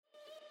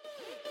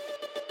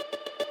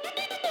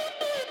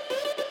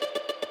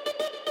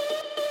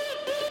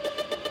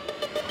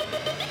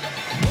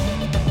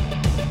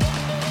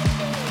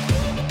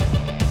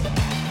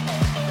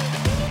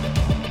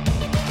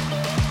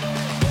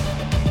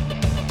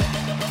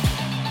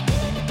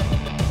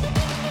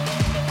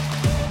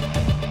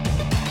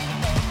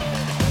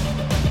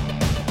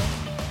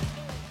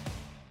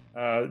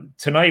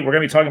tonight we're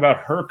going to be talking about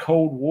Her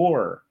Cold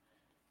War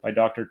by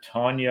Dr.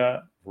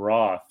 Tanya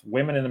Roth.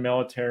 Women in the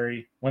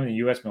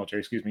U.S.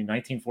 military,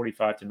 1945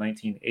 to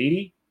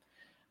 1980.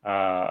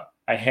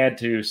 I had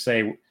to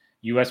say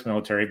U.S.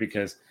 military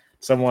because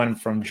someone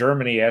from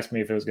Germany asked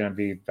me if it was going to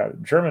be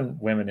about German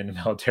women in the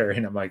military,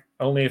 and I'm like,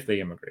 only if they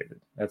immigrated.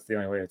 That's the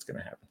only way it's going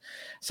to happen.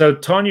 So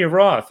Tanya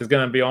Roth is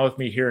going to be on with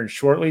me here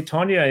shortly.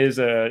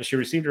 Tanya she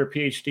received her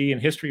PhD in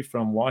history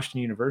from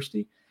Washington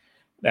University.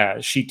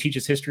 She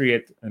teaches history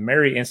at the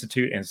Mary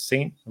Institute and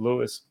St.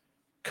 Louis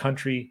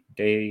Country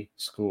Day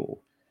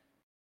School.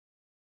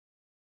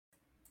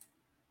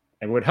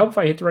 It would help if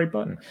I hit the right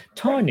button.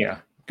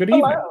 Tanya, good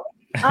evening.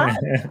 Hi.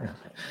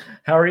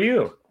 How are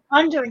you?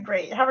 I'm doing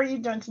great. How are you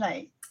doing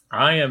tonight?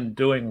 I am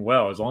doing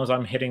well, as long as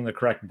I'm hitting the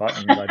correct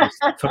buttons. I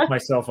just took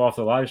myself off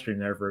the live stream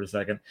there for a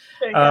second.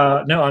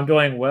 No, I'm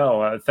doing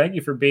well. Thank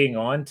you for being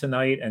on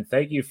tonight, and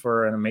thank you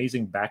for an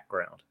amazing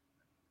background.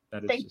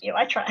 Thank you.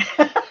 I try.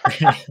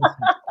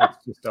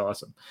 That's just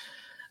awesome.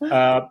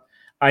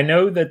 I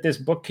know that this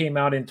book came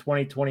out in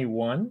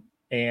 2021,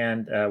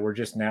 and we're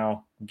just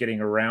now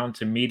getting around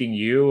to meeting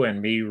you and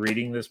me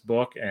reading this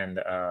book, and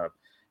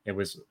it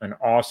was an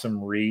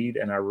awesome read,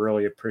 and I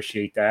really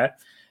appreciate that.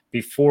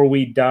 Before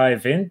we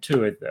dive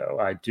into it, though,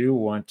 I do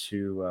want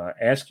to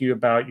ask you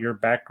about your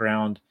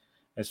background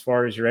as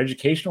far as your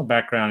educational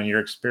background and your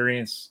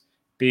experience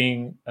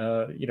being,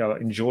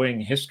 enjoying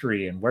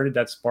history. And where did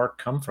that spark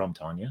come from,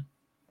 Tanya?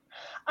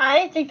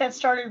 I think that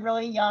started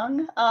really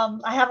young.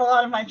 I have a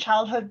lot of my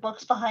childhood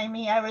books behind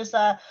me. I was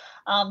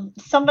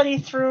somebody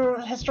threw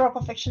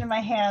historical fiction in my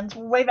hands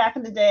way back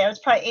in the day. I was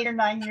probably 8 or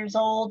 9 years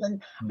old.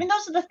 And I mean,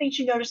 those are the things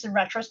you notice in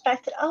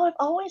retrospect that, I've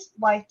always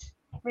liked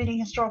reading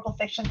historical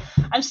fiction.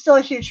 I'm still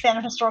a huge fan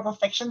of historical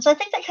fiction. So I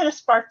think that kind of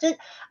sparked it.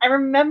 I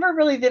remember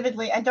really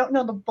vividly, I don't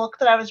know the book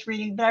that I was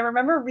reading, but I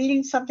remember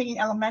reading something in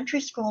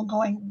elementary school and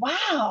going,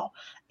 wow,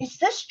 is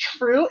this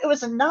true? It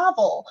was a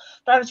novel,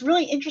 but I was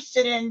really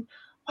interested in,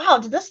 wow,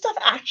 did this stuff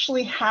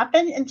actually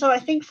happen? And so I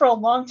think for a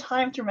long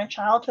time through my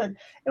childhood,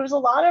 it was a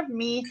lot of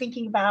me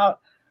thinking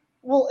about,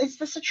 well, is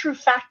this a true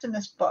fact in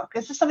this book?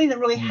 Is this something that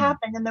really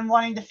happened? And then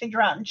wanting to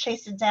figure out and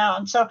chase it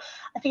down. So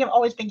I think I've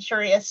always been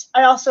curious.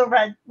 I also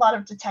read a lot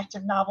of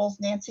detective novels,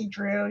 Nancy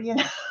Drew,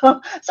 so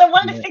I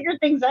wanted to figure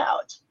things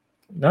out.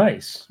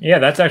 Nice. Yeah,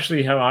 that's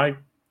actually how I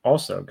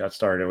also got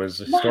started. It was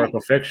historical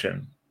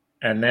fiction.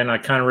 And then I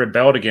kind of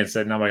rebelled against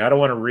it. And I'm like, I don't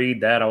want to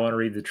read that. I want to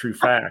read the true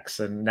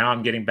facts. And now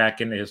I'm getting back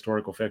into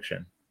historical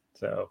fiction.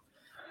 So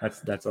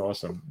that's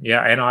awesome.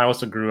 Yeah. And I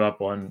also grew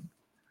up on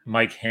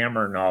Mike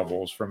Hammer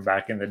novels from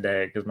back in the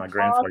day because my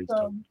grandfather used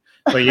to.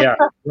 But yeah,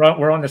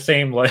 we're on the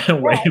same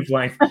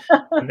wavelength.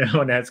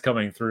 Knowing that's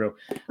coming through.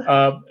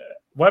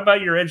 What about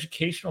your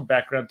educational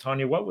background,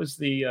 Tanya? What was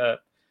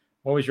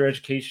your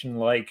education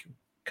like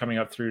coming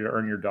up through to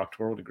earn your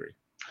doctoral degree?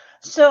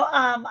 So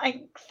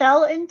I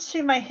fell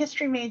into my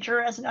history major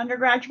as an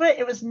undergraduate.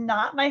 It was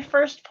not my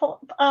first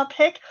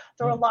pick.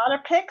 There were a lot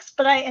of picks,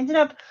 but I ended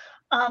up.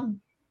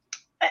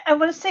 I'm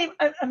going to say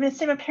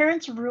my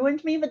parents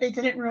ruined me, but they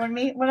didn't ruin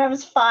me. When I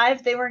was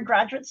 5, they were in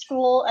graduate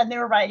school and they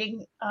were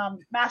writing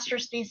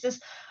master's thesis.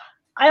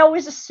 I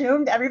always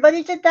assumed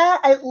everybody did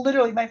that.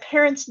 My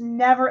parents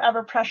never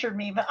ever pressured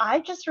me, but I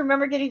just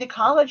remember getting to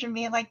college and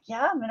being like,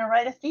 yeah, I'm going to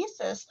write a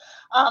thesis.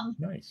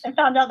 Nice. And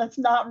found out that's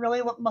not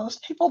really what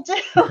most people do.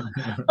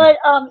 But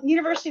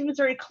University of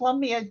Missouri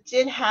Columbia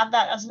did have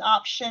that as an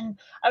option.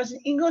 I was an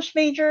English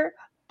major,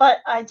 but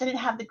I didn't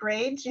have the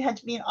grades. You had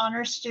to be an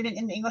honors student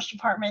in the English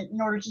department in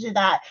order to do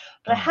that.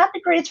 But I had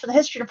the grades for the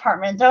history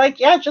department. They're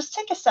like, yeah, just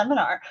take a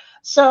seminar.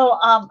 So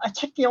I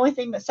took the only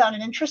thing that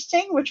sounded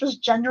interesting, which was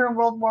gender in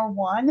World War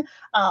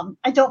I.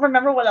 I don't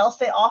remember what else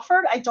they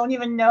offered. I don't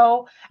even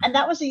know. And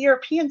that was a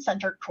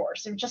European-centered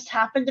course. It just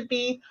happened to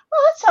be,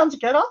 that sounds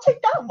good. I'll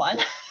take that one.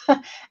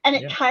 And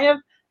it kind of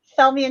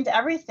fell me into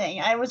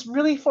everything. I was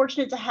really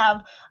fortunate to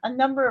have a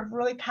number of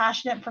really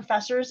passionate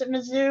professors at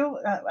Mizzou,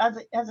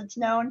 as it's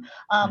known.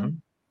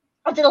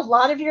 I did a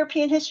lot of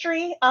European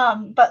history,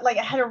 but I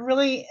had a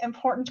really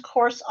important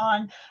course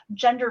on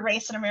gender,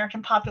 race, and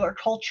American popular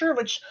culture,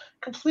 which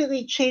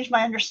completely changed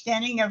my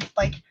understanding of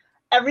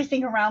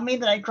everything around me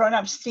that I'd grown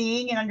up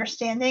seeing and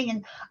understanding.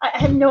 And I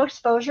had no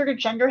exposure to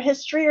gender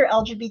history or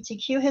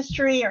LGBTQ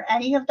history or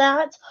any of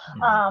that.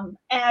 And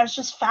I was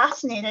just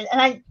fascinated.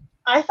 And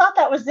I thought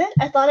that was it.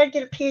 I thought I'd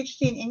get a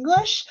PhD in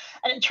English,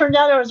 and it turned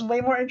out I was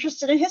way more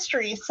interested in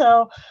history.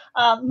 So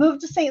moved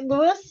to St.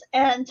 Louis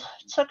and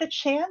took a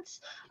chance.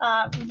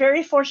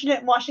 Very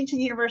fortunate. Washington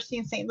University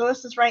in St.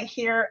 Louis is right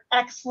here.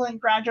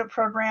 Excellent graduate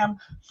program,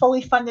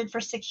 fully funded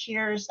for 6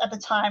 years at the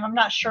time. I'm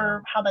not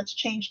sure how that's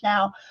changed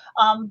now.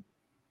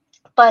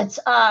 But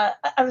I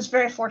was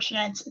very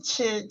fortunate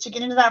to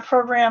get into that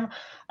program.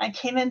 I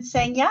came in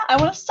saying, yeah, I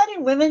want to study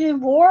women in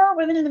war,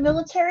 women in the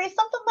military,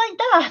 something like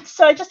that.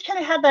 So I just kind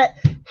of had that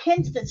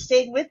hint that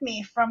stayed with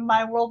me from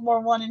my World War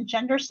I and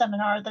gender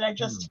seminar that I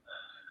just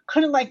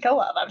couldn't let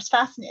go of. I was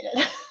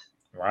fascinated.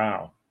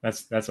 Wow.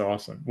 That's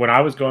awesome. When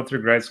I was going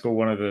through grad school,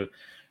 one of the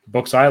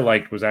books I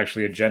liked was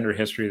actually a gender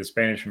history of the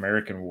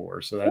Spanish-American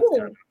War. So that's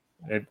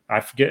I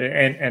forget,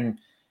 and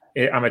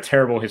I'm a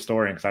terrible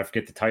historian because I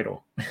forget the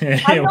title.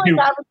 I'm really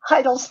bad with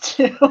titles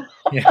too.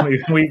 Yeah,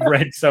 we've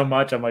read so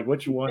much. I'm like,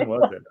 which one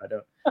was it? I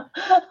don't,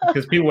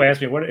 because people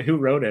ask me who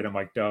wrote it. I'm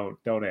like, don't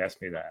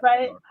ask me that.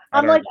 Right.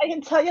 I'm like, I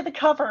can tell you the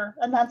cover,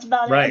 and that's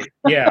about it. Right.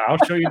 Yeah, I'll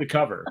show you the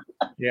cover.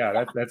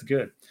 Yeah, that's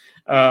good.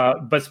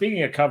 But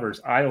speaking of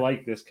covers, I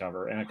like this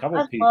cover, and a couple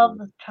of people love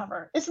this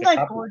cover. Isn't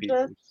that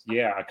gorgeous?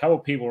 Yeah, a couple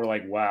of people were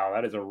like, "Wow,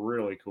 that is a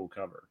really cool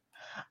cover."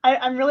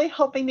 I'm really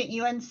hoping that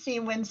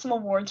UNC wins some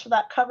awards for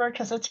that cover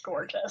because it's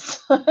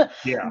gorgeous.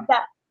 Yeah.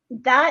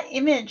 That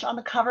image on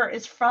the cover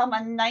is from a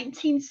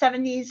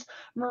 1970s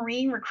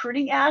Marine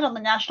recruiting ad on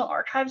the National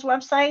Archives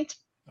website.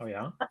 Oh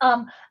yeah.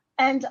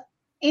 And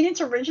in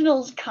its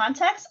original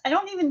context, I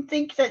don't even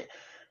think that.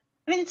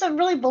 I mean, it's a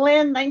really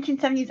bland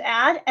 1970s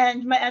ad,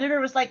 and my editor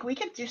was like, "We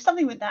could do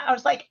something with that." I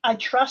was like, "I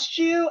trust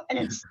you," and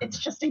it's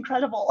just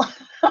incredible.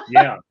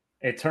 Yeah,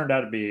 it turned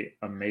out to be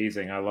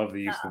amazing. I love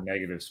the use of the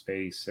negative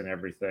space and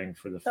everything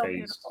for the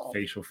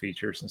facial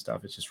features and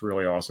stuff. It's just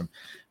really awesome.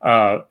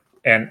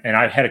 And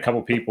I've had a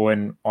couple people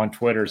on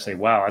Twitter say,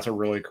 "Wow, that's a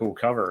really cool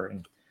cover."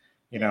 And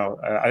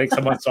I think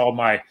someone saw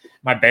my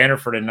banner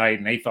for tonight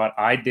and they thought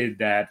I did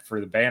that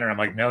for the banner. I'm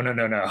like, no,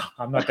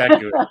 I'm not that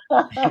good.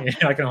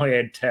 I can only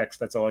add text.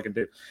 That's all I can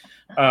do.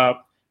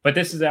 But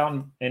this is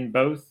out in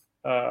both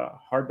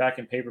hardback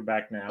and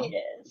paperback now. It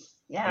is,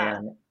 yeah.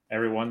 And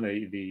everyone,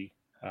 the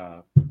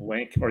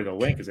link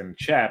is in the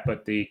chat,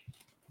 but the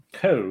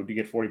code to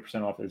get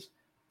 40% off is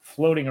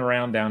floating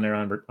around down there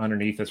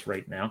underneath us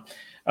right now.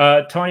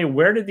 Tanya,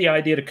 where did the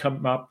idea to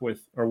come up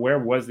with, or where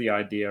was the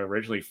idea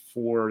originally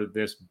for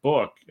this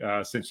book?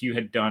 Since you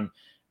had done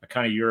a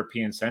kind of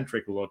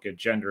European-centric look at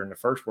gender in the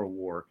First World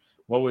War,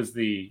 what was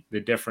the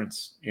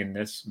difference in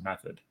this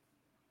method?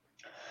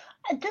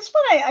 This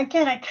one,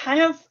 I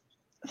kind of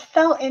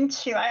fell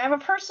into. I'm a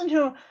person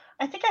who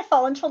I think I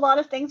fall into a lot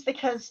of things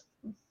because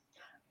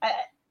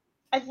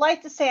I'd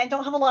like to say I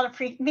don't have a lot of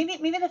maybe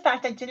the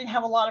fact I didn't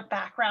have a lot of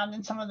background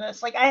in some of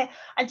this. Like I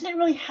didn't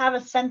really have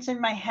a sense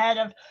in my head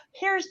of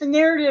here's the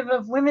narrative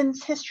of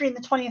women's history in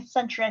the 20th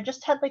century. I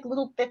just had like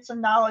little bits of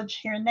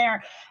knowledge here and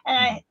there.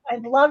 And I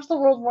loved the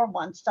World War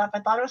I stuff. I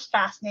thought it was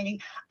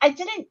fascinating. I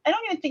don't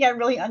even think I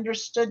really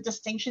understood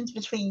distinctions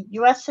between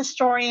US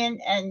historian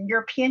and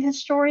European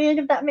historian,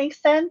 if that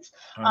makes sense.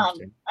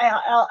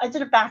 I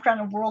did a background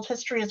in world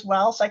history as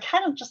well. So I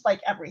kind of just like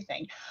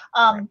everything.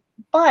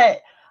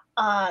 But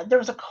there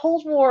was a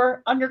Cold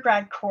War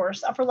undergrad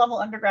course, upper level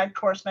undergrad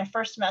course, my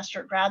first semester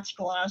at grad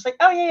school. And I was like,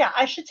 oh yeah,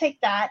 I should take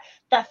that.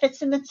 That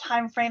fits in the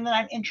time frame that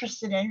I'm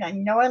interested in. I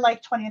know I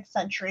like 20th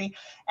century.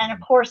 And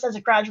of course, as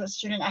a graduate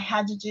student, I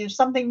had to do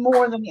something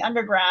more than the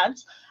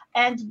undergrads.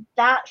 And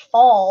that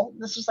fall,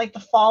 this was like the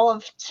fall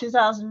of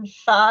 2005,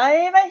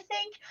 I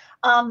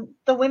think,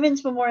 the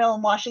Women's Memorial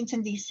in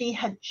Washington, D.C.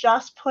 had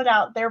just put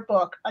out their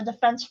book, A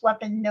Defense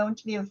Weapon Known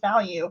to Be of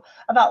Value,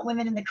 about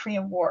women in the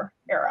Korean War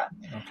era.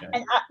 Okay.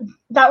 And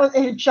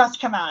it had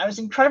just come out. I was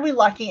incredibly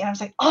lucky, and I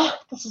was like, oh,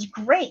 this is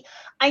great.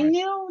 I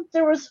knew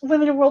there was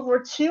women in World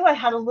War II. I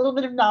had a little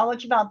bit of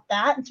knowledge about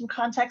that and some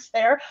context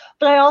there,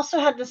 but I also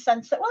had the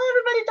sense that, well,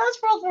 everybody does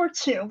World War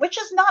II, which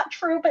is not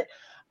true, but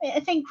I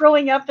think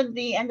growing up in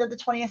the end of the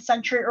 20th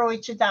century, early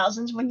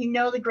 2000s, when you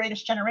know the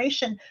Greatest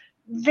Generation,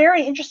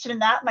 very interested in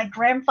that. My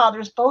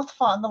grandfathers both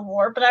fought in the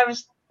war, but I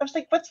was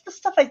like, what's the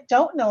stuff I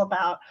don't know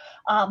about?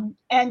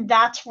 And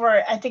that's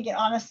where I think it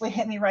honestly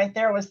hit me right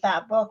there was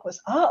that book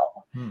was,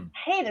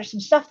 hey, there's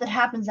some stuff that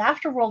happens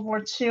after World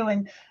War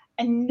II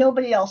and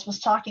nobody else was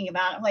talking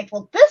about it. I'm like,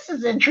 well, this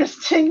is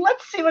interesting.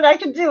 Let's see what I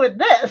can do with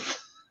this.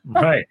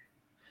 Right.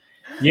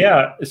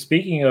 Yeah.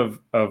 Speaking of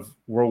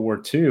World War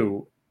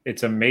II,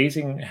 it's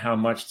amazing how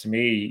much to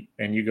me,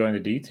 and you go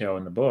into detail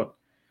in the book,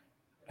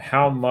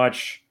 how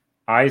much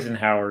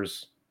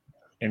Eisenhower's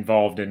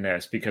involved in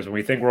this, because when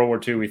we think World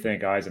War II, we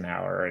think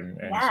Eisenhower and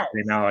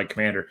Supreme Allied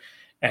Commander.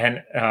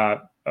 And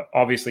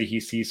obviously he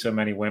sees so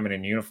many women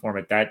in uniform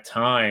at that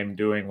time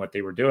doing what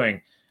they were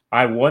doing.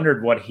 I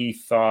wondered what he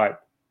thought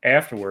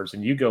afterwards,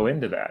 and you go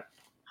into that.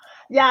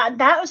 Yeah,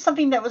 that was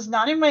something that was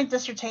not in my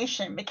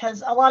dissertation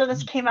because a lot of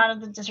this came out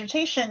of the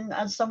dissertation,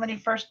 as so many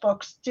first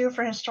books do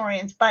for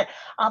historians. But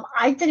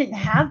I didn't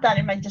have that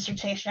in my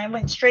dissertation. I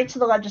went straight to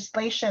the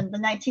legislation, the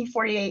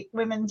 1948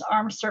 Women's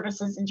Armed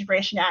Services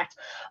Integration Act.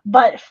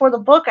 But for the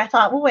book, I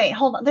thought, well, wait,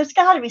 hold on. There's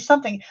got to be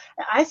something.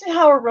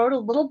 Eisenhower wrote a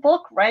little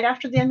book right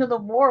after the end of the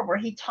war where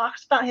he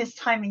talks about his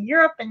time in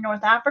Europe and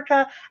North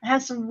Africa and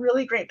has some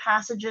really great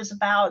passages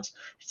about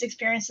his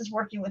experiences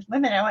working with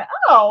women. I went,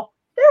 oh,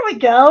 there we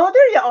go.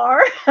 There you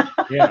are.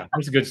 Yeah,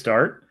 that's a good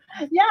start.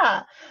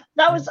 Yeah,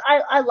 that was,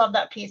 I love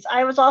that piece.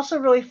 I was also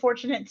really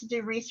fortunate to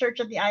do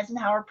research at the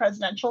Eisenhower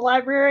Presidential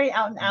Library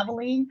out in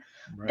Abilene.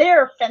 Right.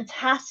 They're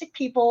fantastic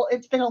people.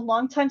 It's been a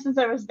long time since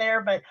I was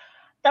there, but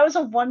that was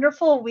a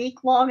wonderful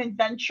week-long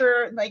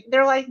adventure. Like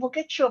they're like, we'll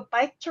get you a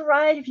bike to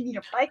ride if you need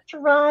a bike to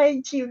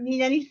ride. Do you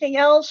need anything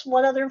else?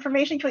 What other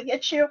information can we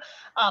get you?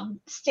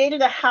 Stayed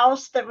at a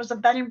house that was a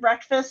bed and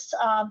breakfast,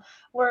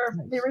 where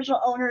the Nice.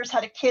 original owners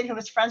had a kid who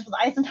was friends with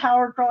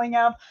Eisenhower growing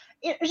up.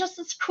 It was just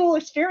this cool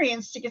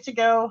experience to get to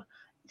go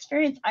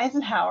experience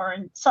Eisenhower,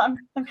 and so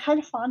I'm kind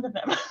of fond of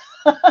him.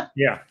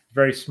 Yeah,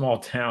 very small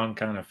town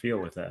kind of feel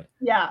with that.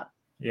 Yeah.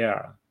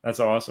 Yeah, that's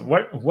awesome.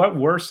 What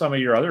were some of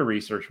your other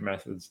research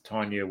methods,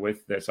 Tanya,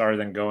 with this, other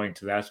than going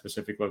to that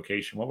specific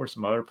location? What were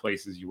some other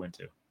places you went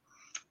to?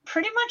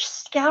 Pretty much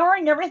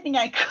scouring everything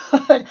I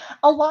could.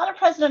 A lot of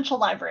presidential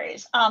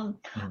libraries. Mhm.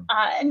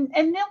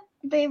 And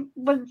they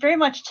would very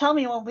much tell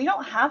me, well, we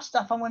don't have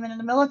stuff on women in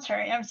the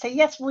military. And I would say,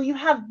 yes, well, you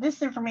have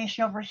this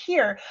information over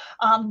here.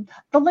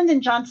 The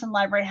Lyndon Johnson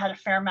Library had a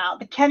fair amount.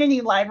 The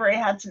Kennedy Library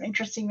had some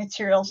interesting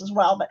materials as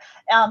well. But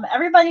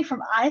everybody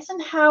from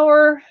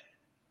Eisenhower.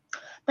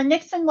 The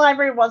Nixon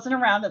Library wasn't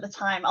around at the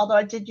time, although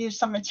I did use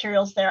some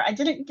materials there. I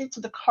didn't get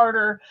to the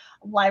Carter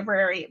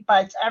Library,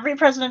 but every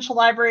presidential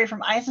library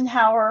from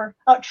Eisenhower,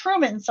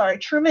 Truman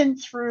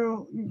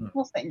through, Mhm.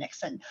 we'll say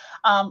Nixon.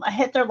 I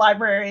hit their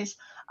libraries.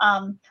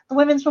 The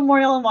Women's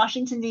Memorial in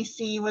Washington,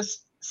 D.C.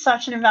 was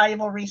such an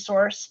invaluable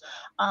resource.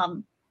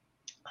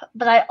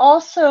 But I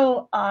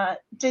also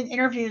did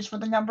interviews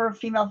with a number of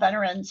female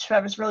veterans who I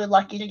was really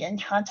lucky to get in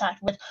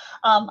contact with.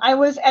 I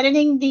was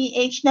editing the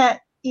HNet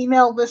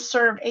email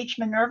listserv H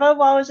Minerva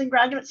while I was in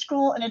graduate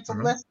school, and it's a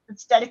Mhm. list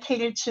that's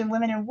dedicated to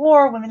women in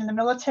war, women in the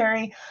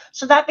military.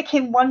 So that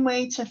became one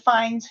way to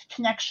find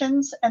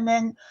connections, and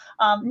then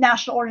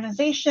national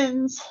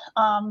organizations.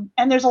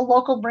 And there's a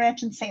local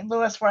branch in St.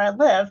 Louis where I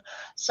live.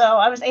 So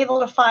I was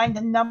able to find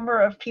a number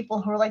of people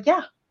who were like,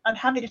 yeah, I'm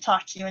happy to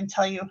talk to you and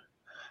tell you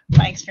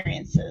my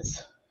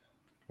experiences.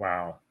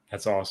 Wow,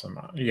 that's awesome.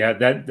 Yeah,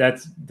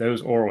 that's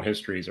those oral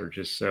histories are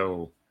just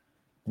so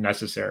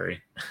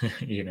necessary,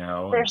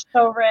 They're and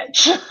so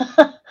rich.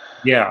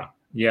 yeah,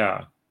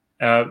 yeah.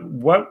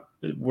 What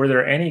were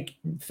there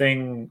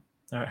anything?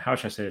 How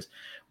should I say this?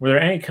 Were there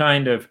any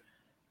kind of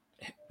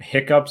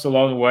hiccups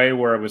along the way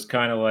where it was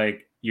kind of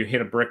like you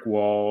hit a brick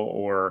wall,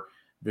 or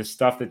the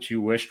stuff that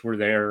you wished were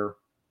there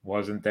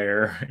wasn't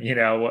there?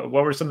 What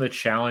were some of the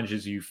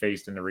challenges you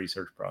faced in the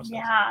research process?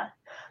 Yeah.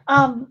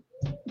 Um,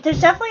 there's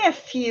definitely a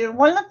few.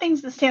 One of the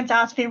things that stands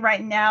out to me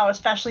right now,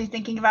 especially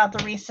thinking about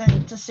the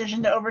recent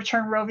decision to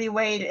overturn Roe v.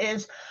 Wade,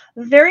 is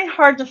very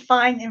hard to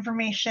find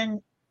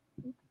information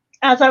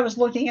as I was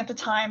looking at the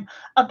time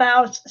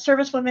about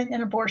service women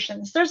and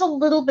abortions. There's a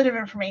little bit of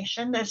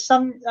information. There's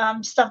some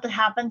stuff that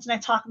happens, and I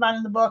talk about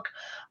in the book.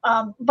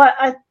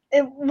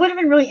 It would have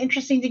been really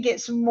interesting to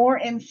get some more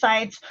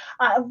insights.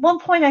 At one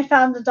point, I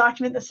found a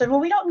document that said,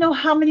 well, we don't know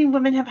how many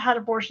women have had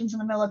abortions in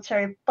the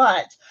military,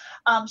 but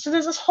so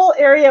there's this whole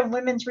area of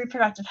women's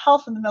reproductive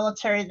health in the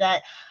military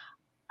that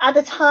at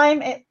the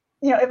time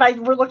if I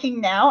were looking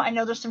now, I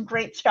know there's some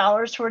great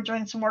scholars who are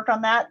doing some work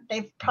on that.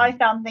 They've Mhm. probably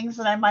found things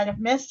that I might have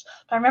missed,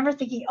 but I remember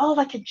thinking, oh, if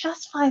I could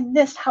just find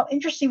this, how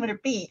interesting would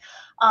it be?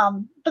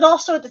 But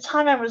also at the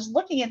time I was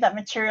looking at that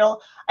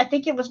material, I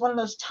think it was one of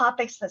those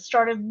topics that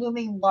started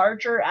looming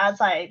larger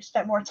as I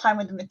spent more time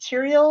with the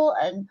material,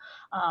 and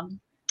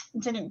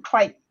didn't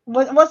quite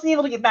wasn't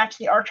able to get back to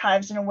the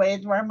archives in a way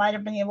where I might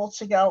have been able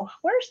to go,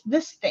 where's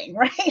this thing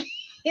right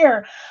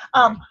here?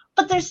 Right.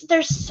 But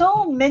there's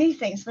so many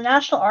things. The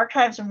National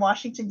Archives in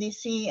Washington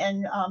D.C.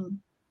 and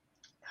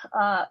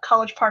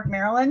College Park,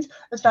 Maryland, Mhm.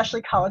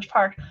 especially College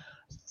Park,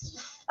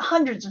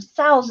 hundreds of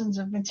thousands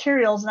of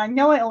materials, and I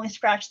know I only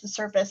scratched the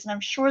surface, and I'm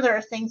sure there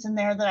are things in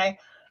there that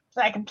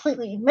I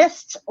completely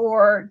missed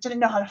or didn't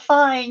know how to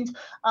find.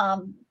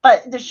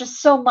 But there's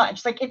just so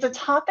much. Like it's a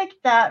topic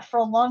that for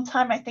a long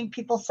time I think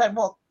people said,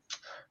 well,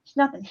 there's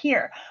nothing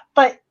here.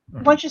 But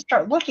Mhm. once you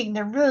start looking,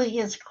 there really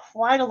is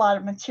quite a lot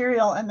of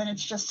material, and then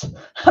it's just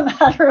a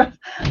matter of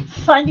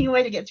finding a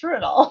way to get through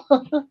it all.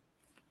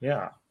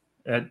 Yeah.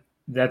 That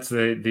that's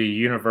the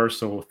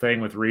universal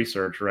thing with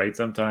research, right?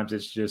 Sometimes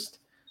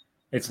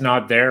it's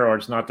not there, or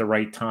it's not the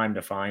right time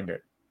to find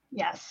it.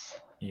 Yes.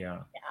 Yeah.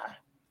 Yeah.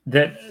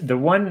 That the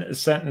one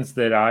sentence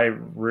that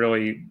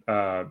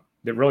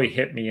really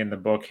hit me in the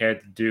book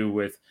had to do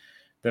with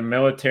the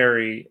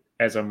military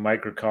as a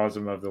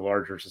microcosm of the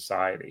larger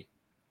society,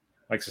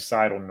 like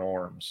societal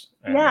norms,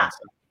 Yeah.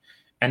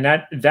 and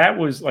that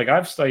was like,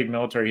 I've studied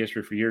military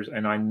history for years,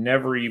 and I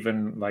never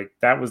even, like,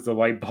 that was the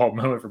light bulb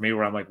moment for me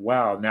where I'm like,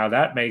 wow, now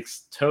that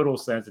makes total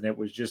sense, and it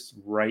was just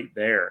right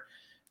there.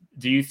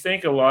 Do you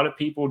think a lot of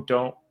people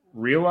don't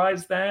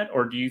realize that,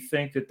 or do you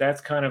think that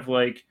that's kind of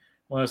like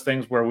one of those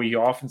things where we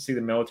often see the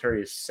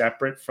military as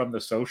separate from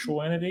the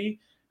social entity,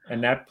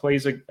 and that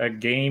plays a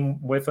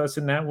game with us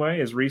in that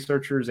way as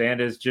researchers and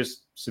as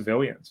just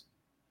civilians?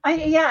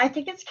 I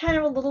think it's kind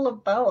of a little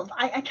of both.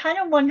 I kind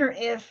of wonder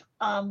if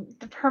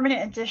the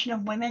permanent addition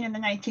of women in the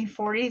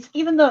 1940s,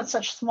 even though it's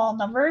such small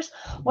numbers,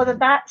 whether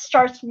that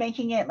starts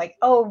making it like,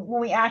 oh,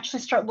 when we actually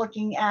start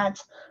looking at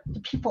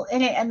the people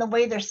in it and the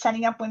way they're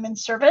setting up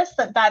women's service,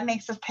 that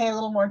makes us pay a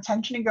little more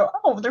attention and go,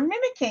 oh, they're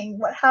mimicking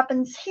what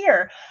happens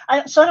here.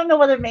 So I don't know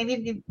whether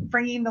maybe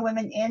bringing the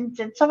women in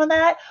did some of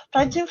that, but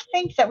I do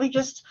think that we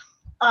just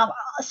um,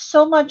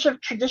 so much of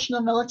traditional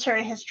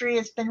military history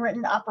has been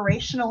written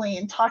operationally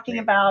and talking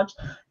about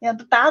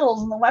the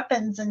battles and the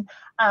weapons. And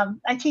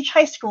I teach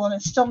high school, and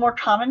it's still more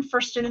common for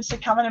students to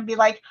come in and be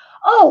like,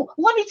 "Oh,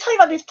 let me tell you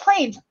about these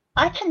planes."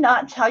 I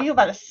cannot tell you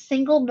about a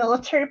single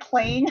military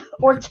plane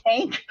or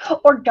tank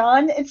or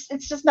gun. It's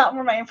just not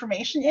where my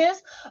information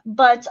is.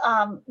 But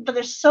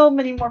there's so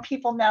many more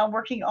people now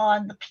working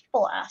on the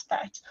people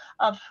aspect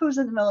of who's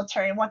in the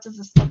military and what does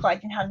this look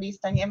like and how do these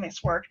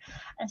dynamics work.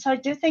 And so I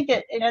do think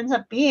it ends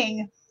up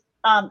being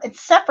it's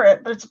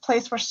separate, but it's a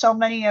place where so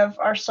many of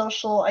our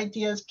social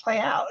ideas play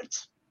out.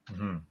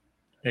 Mm-hmm.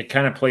 It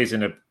kind of plays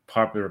into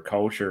popular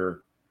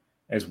culture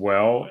as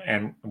well.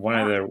 And one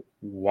of the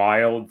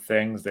wild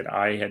things that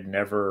I had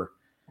never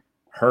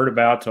heard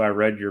about till I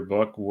read your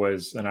book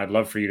was, and I'd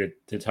love for you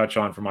to touch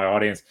on for my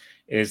audience,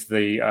 is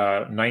the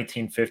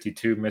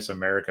 1952 Miss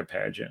America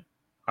pageant.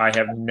 I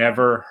have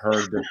never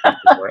heard this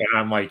before. And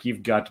I'm like,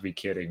 you've got to be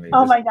kidding me.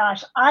 Oh my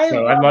gosh. I'd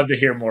love to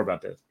hear more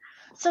about this.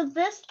 So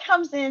this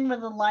comes in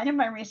with a line of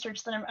my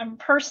research that I'm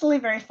personally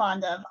very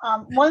fond of.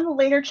 One of the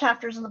later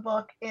chapters in the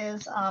book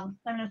is, I'm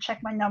going to check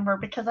my number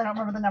because I don't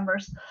remember the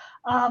numbers.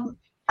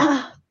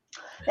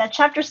 Yeah,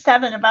 chapter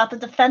 7 about the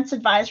Defense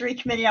Advisory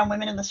Committee on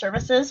Women in the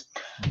Services.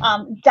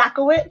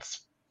 Dachowitz.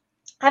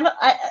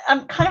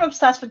 I'm kind of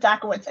obsessed with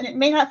Dachowitz, and it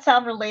may not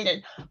sound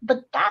related,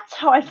 but that's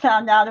how I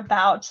found out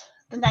about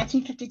the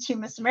 1952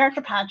 Miss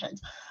America pageant.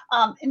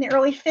 In the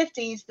early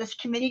 50s, this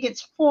committee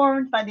gets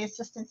formed by the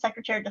Assistant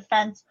Secretary of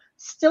Defense,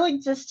 still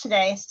exists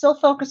today, still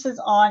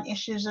focuses on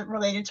issues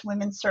related to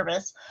women's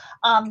service.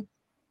 And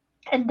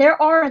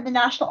there are in the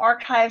National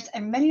Archives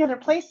and many other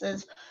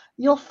places,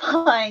 you'll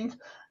find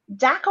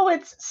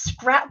Dachowitz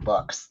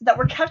scrapbooks that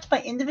were kept by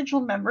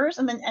individual members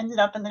and then ended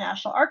up in the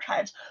National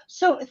Archives.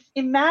 So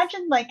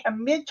imagine like a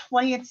mid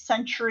 20th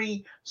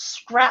century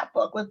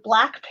scrapbook with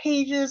black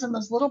pages and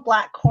those little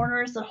black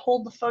corners that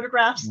hold the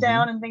photographs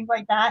down and things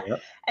like that.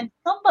 Yep. And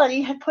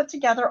somebody had put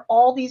together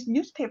all these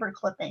newspaper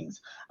clippings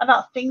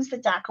about things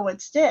that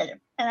Dachowitz did.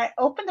 And I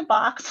opened the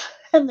box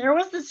and there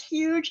was this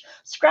huge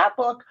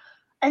scrapbook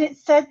and it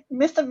said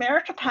Miss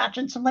America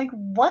pageants. I'm like,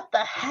 what the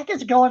heck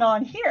is going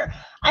on here?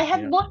 I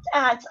had looked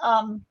at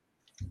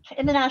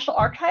in the National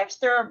Archives,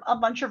 there are a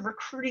bunch of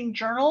recruiting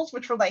journals,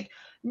 which were like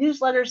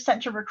newsletters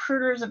sent to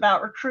recruiters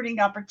about recruiting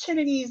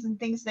opportunities and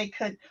things they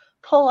could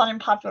pull on in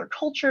popular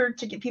culture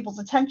to get people's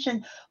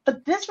attention.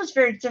 But this was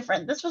very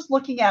different. This was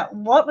looking at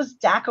what was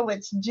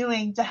Dachowitz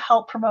doing to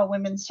help promote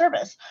women's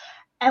service.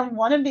 And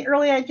one of the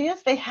early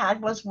ideas they had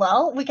was,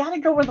 well, we got to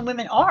go where the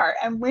women are.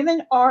 And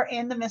women are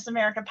in the Miss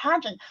America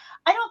pageant.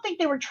 I don't think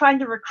they were trying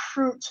to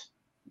recruit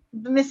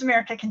the Miss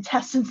America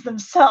contestants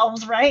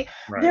themselves, right?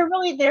 They're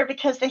really there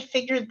because they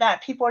figured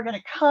that people are going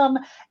to come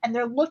and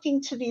they're looking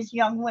to these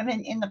young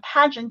women in the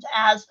pageant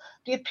as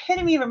the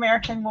epitome of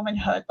American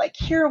womanhood. Like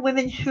here are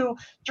women who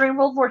during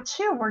World War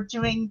II were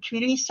doing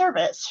community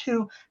service,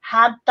 who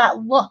had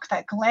that look,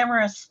 that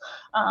glamorous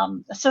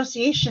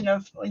association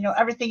of,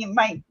 everything it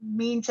might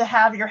mean to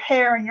have your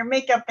hair and your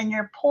makeup and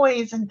your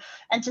poise and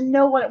to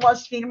know what it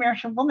was to be an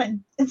American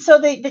woman. And so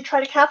they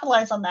try to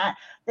capitalize on that.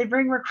 They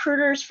bring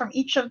recruiters from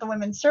each of the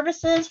women's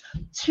services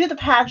to the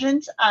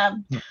pageant. I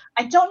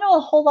don't know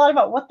a whole lot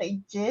about what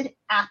they did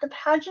at the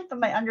pageant, but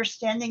my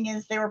understanding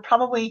is they were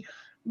probably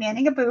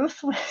manning a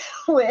booth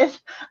with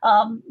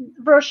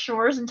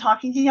brochures and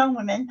talking to young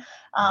women.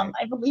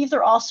 I believe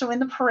they're also in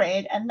the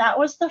parade. And that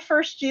was the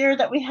first year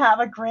that we have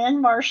a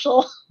grand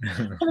marshal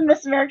for the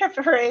Miss America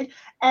parade.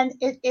 And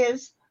it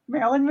is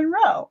Marilyn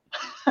Monroe.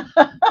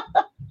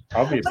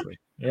 Obviously.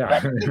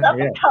 Yeah. She's up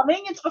and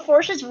coming. It's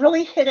before she's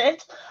really hit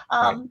it.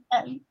 And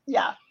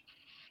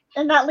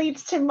that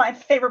leads to my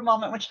favorite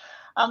moment, which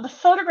the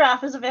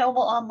photograph is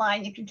available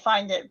online. You can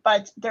find it,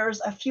 but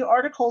there's a few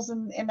articles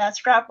in that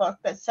scrapbook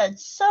that said,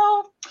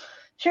 so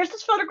here's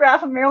this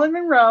photograph of Marilyn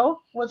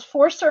Monroe with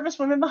 4 service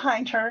women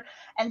behind her.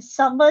 And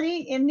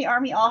somebody in the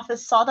Army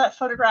office saw that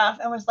photograph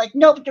and was like,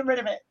 nope, get rid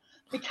of it,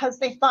 because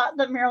they thought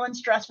that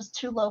Marilyn's dress was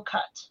too low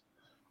cut.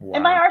 Wow.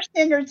 And by our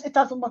standards, it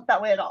doesn't look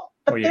that way at all.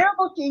 But they're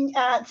looking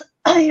at,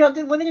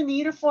 the women in the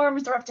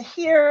uniforms are up to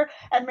here,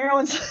 and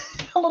Marilyn's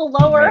a little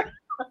lower.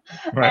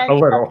 Right, a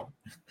little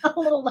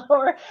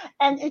lower.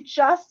 And it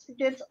just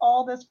gets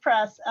all this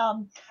press.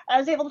 I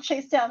was able to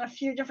chase down a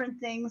few different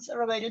things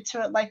related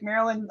to it, like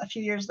Marilyn a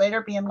few years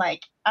later being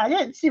like, I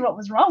didn't see what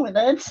was wrong with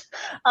it.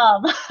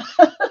 But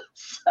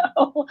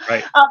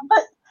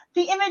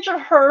the image of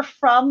her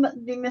from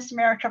the Miss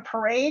America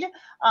parade,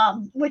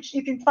 which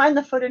you can find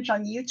the footage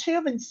on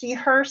YouTube and see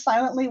her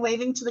silently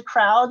waving to the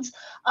crowds.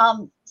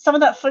 Some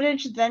of that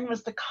footage then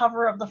was the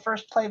cover of the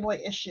first Playboy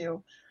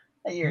issue.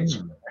 a year or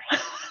two.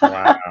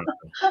 Wow.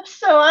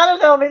 So I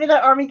don't know. Maybe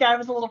that army guy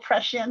was a little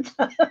prescient.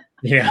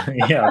 Yeah.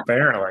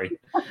 Apparently.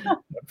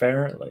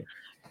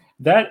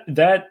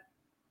 That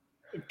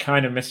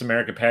kind of Miss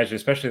America pageant,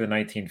 especially the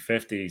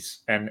 1950s,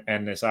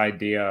 and this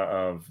idea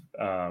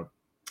of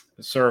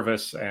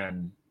service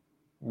and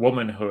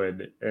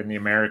womanhood in the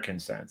American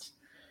sense,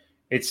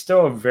 it's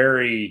still a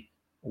very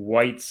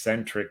white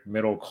centric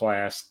middle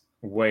class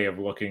way of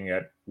looking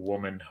at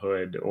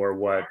womanhood, or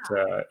what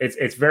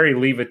it's very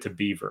Leave It to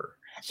Beaver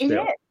It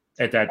still is.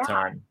 at that Yeah.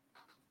 time.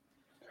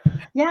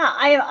 Yeah.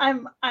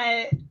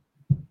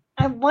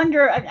 I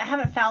wonder, I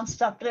haven't found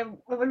stuff, but it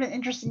would have been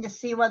interesting to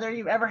see whether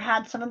you've ever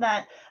had some of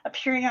that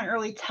appearing on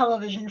early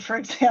television, for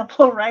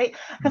example, right?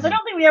 Because I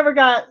don't think we ever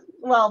got,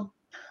 well,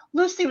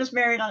 Lucy was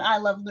married on I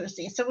Love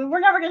Lucy, so we were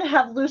never going to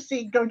have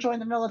Lucy go join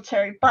the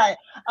military, but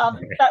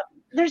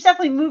there's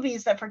definitely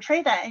movies that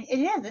portray that,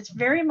 and it's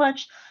very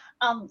much,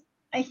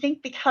 I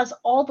think, because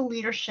all the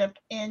leadership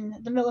in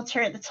the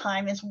military at the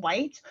time is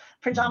white,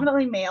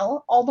 predominantly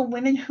male. All the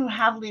women who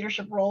have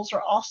leadership roles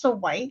are also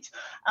white,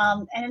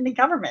 and in the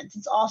government,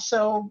 it's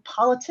also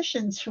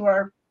politicians who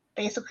are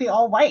basically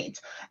all white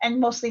and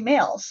mostly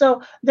male.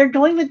 So they're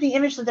going with the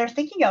image that they're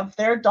thinking of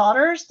their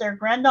daughters, their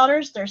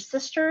granddaughters, their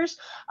sisters,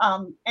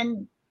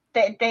 and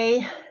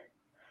they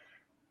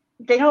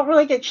don't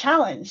really get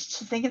challenged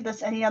to think of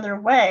this any other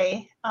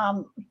way.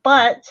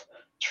 But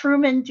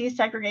Truman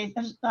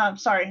desegregated.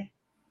 Sorry.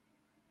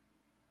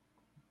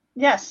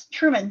 Yes,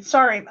 Truman.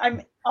 Sorry,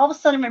 I'm all of a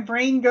sudden my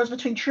brain goes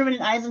between Truman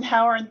and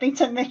Eisenhower and thinks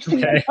I'm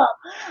mixing them up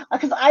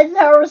because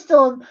Eisenhower was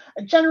still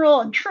a general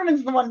and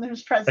Truman's the one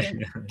who's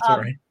president.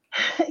 Sorry.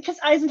 Because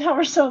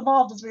Eisenhower's so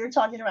involved, as we were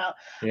talking about.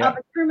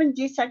 But Truman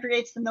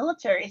desegregates the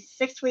military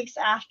 6 weeks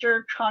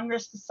after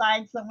Congress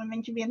decides that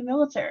women can be in the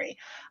military.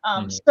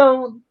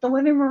 So the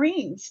women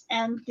Marines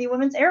and the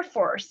Women's Air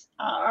Force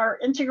are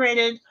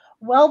integrated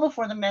well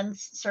before the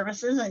men's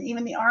services, and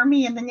even the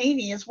Army and the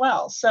Navy as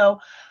well. So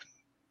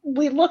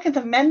we look at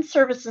the men's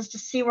services to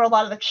see where a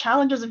lot of the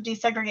challenges of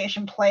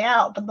desegregation play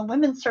out, but the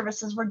women's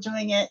services were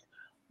doing it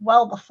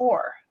well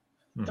before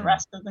the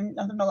rest of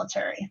the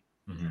military.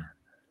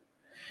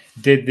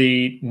 Did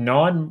the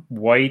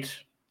non-white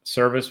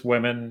service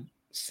women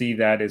see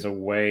that as a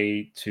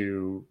way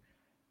to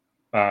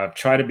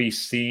try to be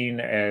seen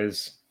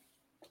as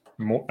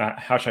more,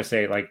 how should I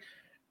say, like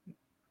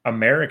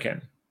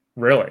American,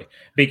 really?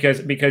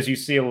 Because you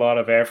see a lot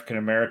of African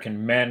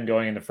American men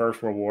going in the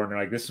First World War, and they're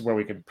like, this is where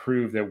we can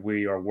prove that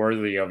we are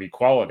worthy of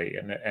equality,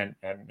 and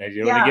they do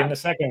it again in the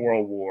Second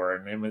World War,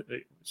 and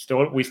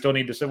we still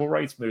need the civil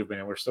rights movement,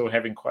 and we're still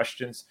having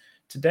questions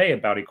today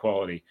about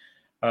equality.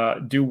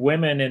 Do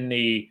women in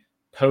the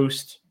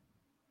post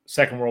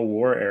Second World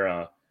War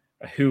era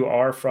who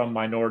are from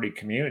minority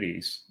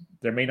communities,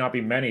 there may not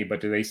be many,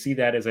 but do they see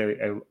that as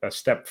a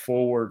step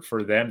forward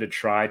for them to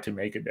try to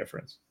make a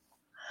difference?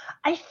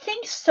 I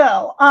think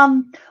so.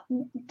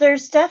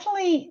 There's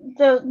definitely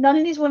none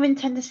of these women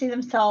tend to see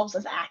themselves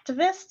as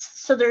activists,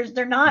 so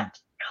they're not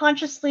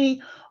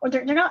consciously, or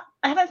they're not.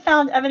 I haven't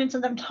found evidence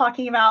of them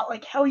talking about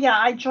like, oh yeah,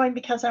 I joined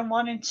because I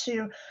wanted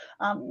to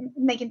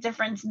make a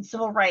difference in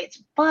civil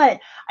rights. But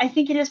I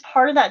think it is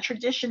part of that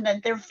tradition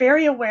that they're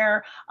very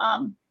aware.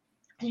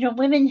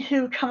 Women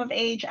who come of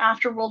age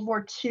after World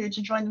War II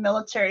to join the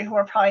military, who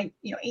are probably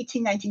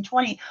 18, 19,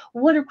 20,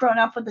 would have grown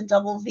up with the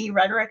double V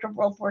rhetoric of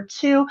World War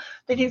II.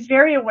 They'd be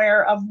very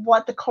aware of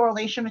what the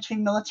correlation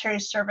between military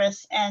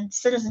service and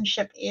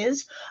citizenship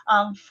is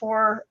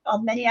for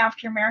many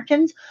African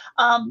Americans.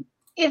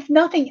 If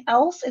nothing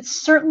else, it's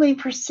certainly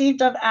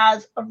perceived of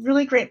as a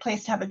really great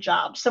place to have a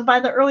job. So by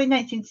the early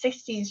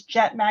 1960s,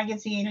 Jet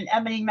Magazine and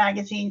Ebony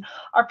Magazine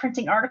are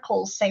printing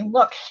articles saying,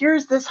 look,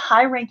 here's this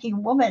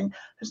high-ranking woman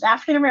who's an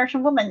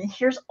African-American woman, and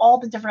here's all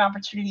the different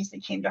opportunities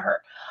that came to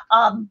her.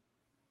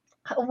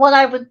 What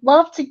I would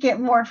love to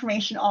get more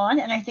information on,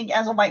 and I think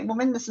as a white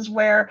woman, this is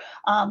where,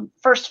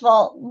 first of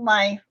all,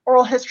 my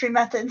oral history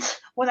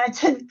methods, when I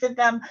did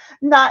them,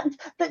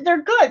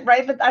 they're good,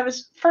 right? But I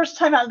was first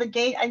time out of the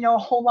gate. I know a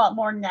whole lot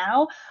more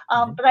now,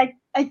 but I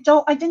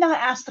did not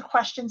ask the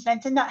questions, and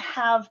I did not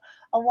have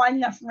a wide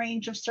enough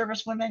range of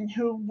service women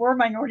who were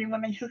minority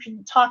women who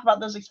can talk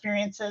about those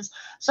experiences.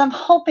 So I'm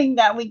hoping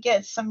that we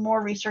get some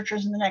more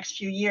researchers in the next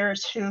few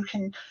years who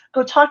can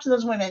go talk to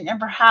those women, and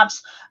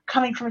perhaps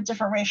coming from a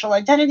different racial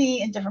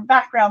identity and different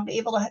background, be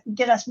able to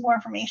get us more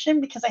information,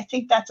 because I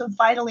think that's a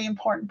vitally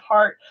important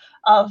part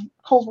of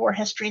Cold War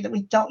history that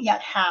we don't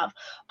yet have.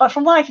 But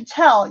from what I can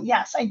tell,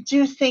 yes, I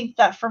do think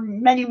that for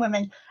many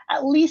women,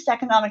 at least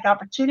economic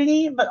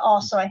opportunity, but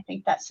also I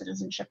think that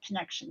citizenship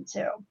connection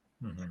too.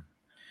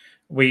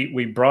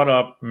 We brought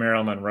up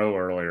Marilyn Monroe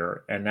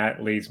earlier, and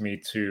that leads me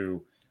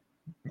to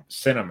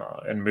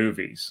cinema and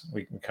movies.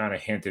 We kind of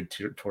hinted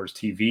towards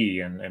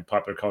TV and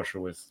popular culture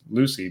with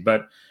Lucy,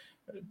 but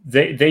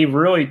they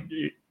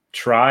really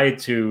tried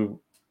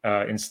to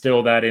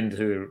instill that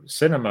into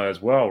cinema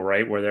as well,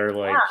 right? Where they're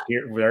like,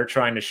 they're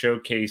trying to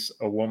showcase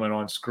a woman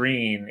on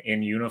screen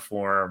in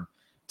uniform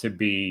to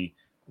be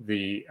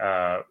the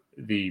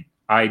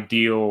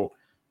ideal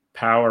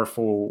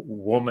powerful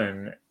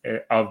woman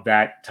of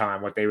that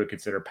time, what they would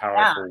consider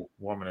powerful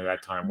woman of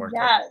that time, weren't they?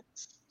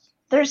 Yes.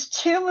 There's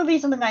two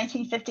movies in the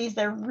 1950s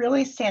that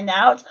really stand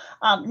out.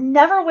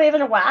 Never Wave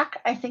It a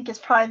Whack, I think, is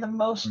probably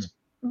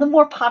the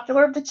more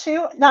popular of the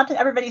two. Not that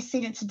everybody's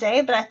seen it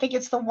today, but I think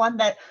it's the one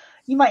that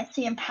you might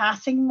see in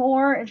passing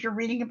more if you're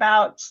reading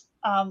about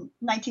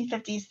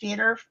 1950s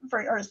theater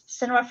or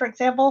cinema, for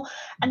example.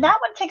 And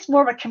that one takes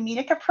more of a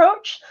comedic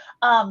approach.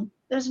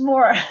 There's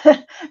more,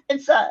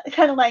 it's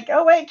kind of like,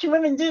 oh, wait, can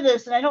women do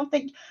this? And I don't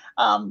think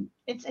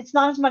it's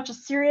not as much a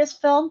serious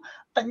film,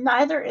 but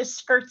neither is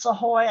Skirts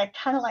Ahoy. I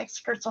kind of like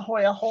Skirts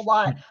Ahoy a whole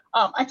lot.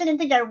 I didn't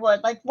think I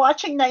would. Like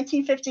watching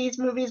 1950s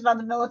movies about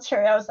the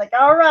military, I was like,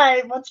 all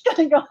right, what's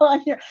going to go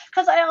on here?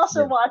 Because I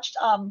also watched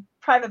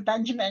Private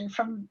Benjamin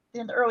from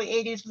the early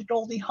 80s with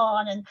Goldie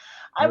Hawn. And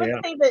I would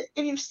say that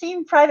if you've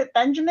seen Private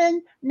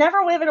Benjamin,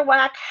 Never Wave It a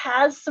Whack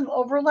has some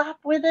overlap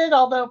with it,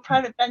 although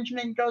Private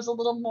Benjamin goes a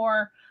little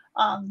more,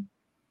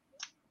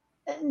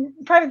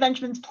 Private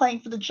Benjamin's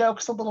playing for the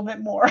jokes a little bit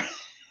more.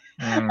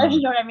 If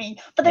you know what I mean.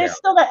 But there's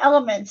still that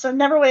element. So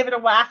Never Wave It a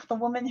Whack, the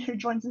woman who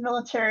joins the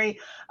military,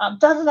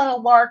 does it on a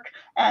lark,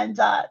 and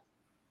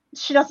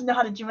she doesn't know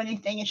how to do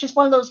anything. And she's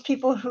one of those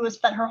people who has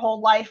spent her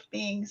whole life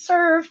being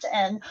served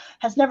and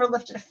has never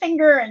lifted a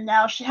finger, and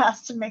now she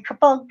has to make her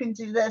bunk and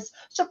do this.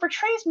 So it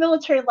portrays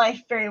military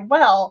life very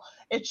well.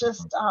 It's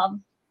just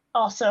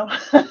also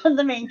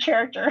the main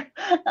character,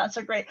 not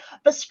so great.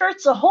 But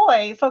Skirts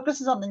Ahoy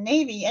focuses on the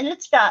Navy, and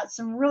it's got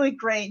some really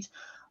great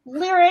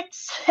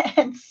lyrics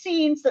and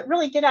scenes that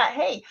really get at,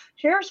 hey,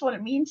 here's what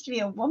it means to be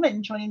a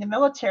woman joining the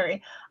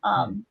military.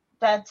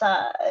 That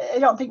I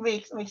don't think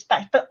we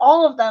expect, but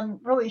all of them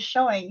really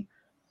showing,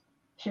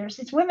 here's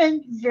these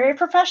women, very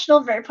professional,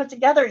 very put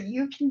together.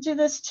 You can do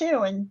this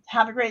too and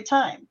have a great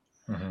time.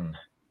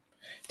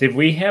 Did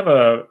we have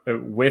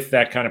with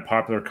that kind of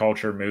popular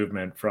culture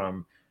movement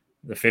from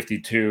the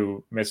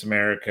 52 Miss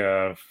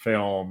America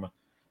film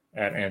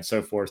and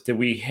so forth, did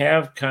we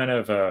have kind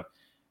of a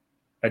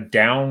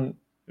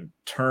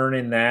downturn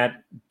in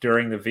that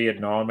during the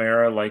Vietnam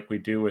era like we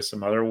do with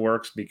some other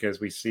works? Because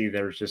we see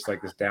there's just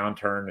like this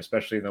downturn,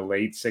 especially in the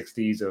late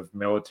 60s, of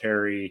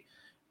military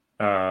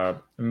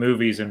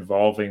movies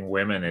involving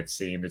women. It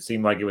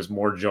seemed like it was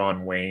more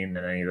John Wayne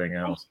than anything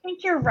else. I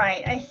think you're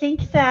right. I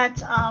think that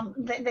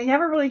they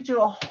never really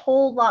do a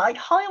whole lot. Like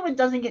Hollywood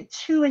doesn't get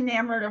too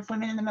enamored of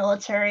women in the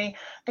military.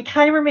 They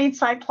kind of remain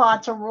side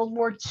plots or World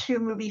War II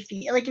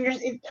movie like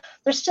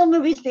there's still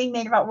movies being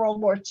made about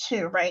World War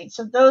II, right?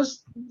 So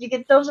you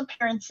get those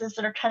appearances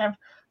that are kind of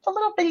the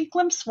little bitty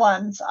glimpse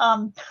ones.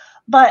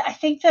 But I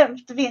think that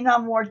the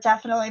Vietnam War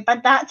definitely, by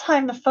that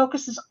time, the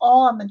focus is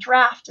all on the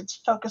draft. It's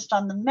focused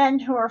on the men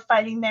who are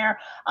fighting there,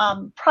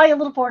 probably a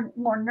little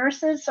more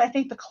nurses. So I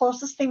think the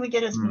closest thing we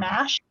get is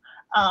MASH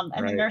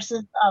and the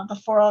nurses of the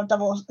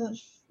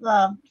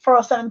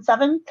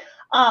 4077.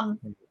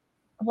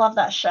 Love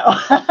that show.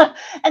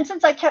 And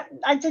since I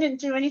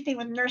didn't do anything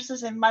with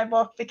nurses in my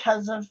book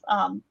because of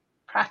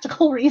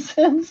practical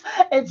reasons,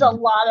 it's a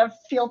lot of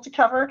field to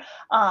cover.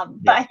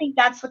 But I think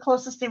that's the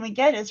closest thing we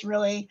get is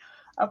really,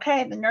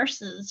 okay, the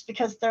nurses,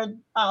 because they're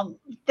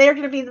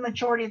going to be the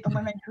majority of the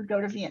women who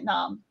go to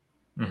Vietnam.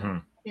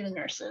 Be the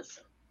nurses.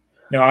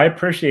 No, I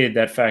appreciated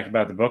that fact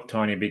about the book,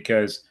 Tanya,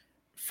 because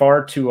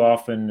far too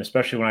often,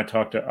 especially when I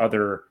talk to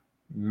other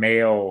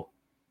male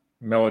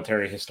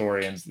military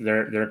historians,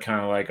 they're kind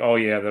of like, oh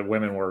yeah, the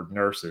women were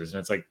nurses, and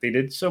it's like they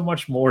did so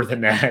much more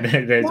than that.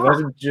 It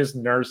wasn't just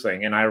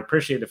nursing. And I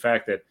appreciate the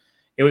fact that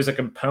it was a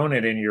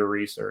component in your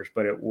research,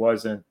 but it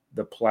wasn't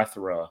the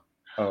plethora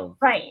of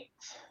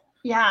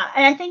Yeah,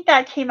 and I think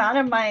that came out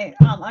of my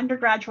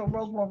undergraduate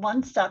World War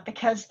I stuff,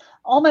 because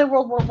all my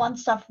World War I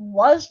stuff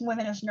was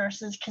women as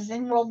nurses, because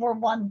in World War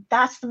I,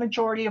 that's the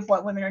majority of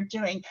what women are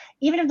doing,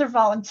 even if they're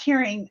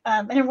volunteering.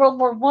 And in World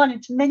War I,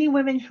 it's many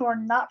women who are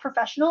not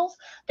professionals.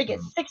 They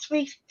get 6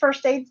 weeks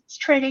first aid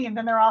training, and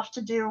then they're off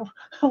to do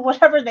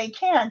whatever they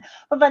can.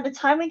 But by the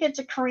time we get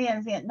to Korea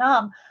and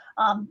Vietnam,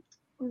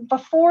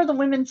 before the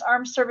Women's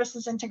Armed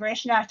Services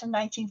Integration Act of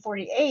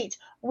 1948,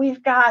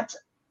 we've got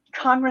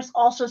Congress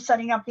also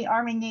setting up the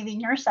Army Navy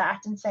Nurse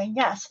Act and saying,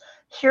 yes,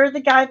 here are the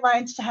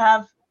guidelines to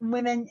have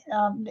women.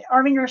 The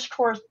Army Nurse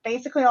Corps is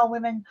basically all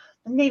women.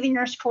 The Navy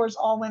Nurse Corps is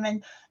all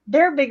women.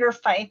 Their bigger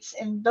fights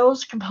in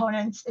those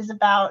components is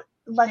about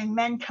letting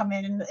men come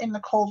in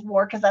the Cold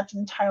War, because that's an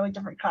entirely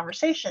different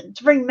conversation,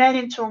 to bring men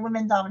into a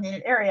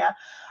women-dominated area.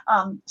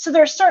 So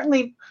there's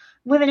certainly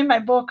women in my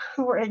book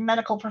who were in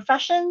medical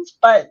professions,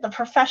 but the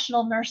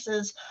professional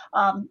nurses,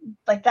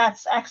 like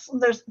that's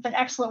excellent. There's been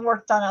excellent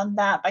work done on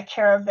that by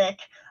Kara Vick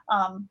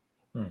and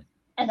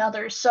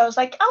others. So I was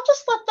like, I'll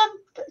just let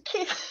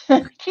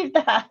them keep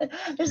that.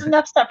 There's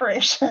enough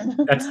separation.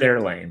 That's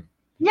their lane.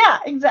 Yeah,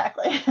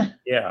 exactly.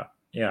 Yeah,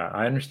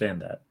 I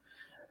understand that.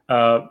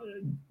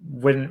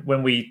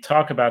 When we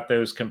talk about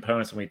those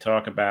components and we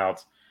talk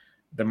about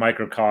the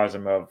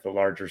microcosm of the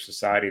larger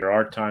society, there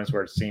are times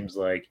where it seems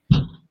like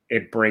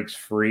it breaks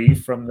free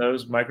from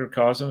those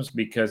microcosms,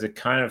 because it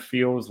kind of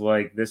feels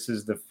like this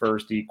is the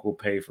first equal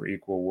pay for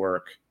equal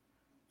work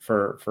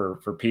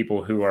for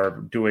people who are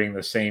doing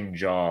the same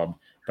job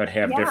but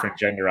have Yeah. different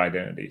gender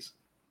identities.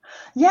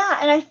 Yeah,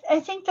 and I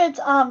think that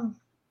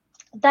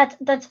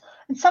that's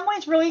in some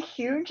ways really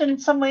huge, and in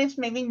some ways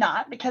maybe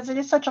not, because it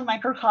is such a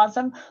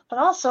microcosm. But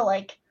also,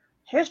 like,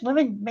 here's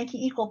women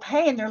making equal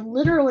pay, and they're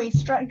literally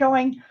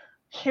going,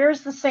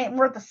 here's the same,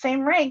 we're at the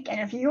same rank, and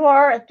if you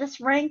are at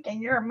this rank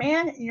and you're a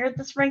man, and you're at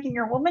this rank and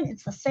you're a woman,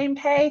 it's the same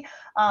pay.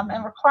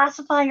 And we're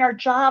classifying our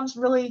jobs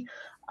really.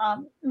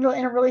 Really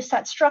in a really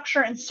set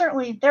structure, and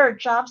certainly there are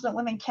jobs that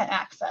women can't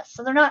access.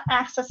 So they're not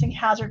accessing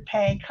hazard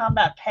pay,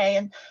 combat pay,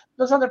 and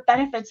those other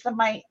benefits that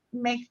might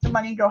make the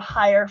money go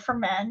higher for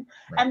men.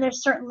 Right. And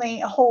there's certainly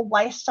a whole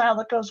lifestyle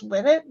that goes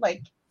with it,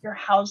 like your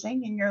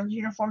housing and your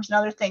uniforms and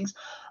other things.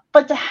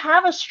 But to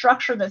have a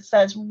structure that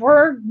says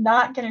we're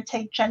not going to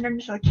take gender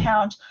into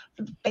account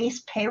for the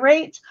base pay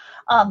rate,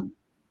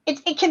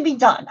 it can be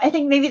done. I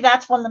think maybe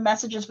that's one of the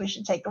messages we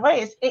should take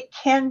away is it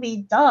can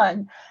be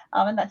done.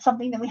 And that's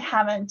something that we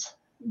haven't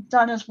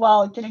done as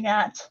well getting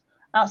at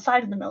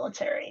outside of the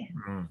military.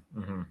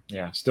 Mm-hmm.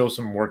 Yeah, still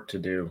some work to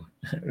do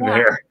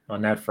there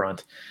on that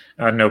front.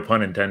 No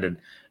pun intended.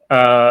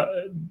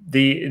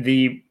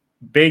 The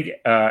big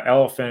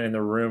elephant in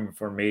the room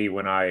for me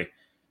when I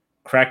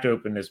cracked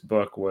open this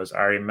book was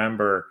I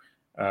remember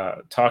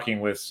talking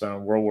with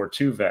some World War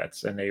II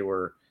vets, and they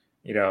were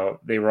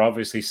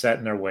obviously set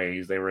in their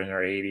ways. They were in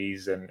their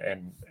 80s,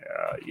 and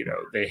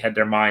they had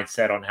their mind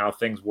set on how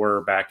things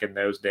were back in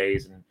those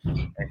days, and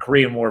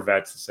Korean War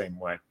vets the same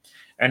way.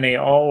 And they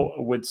all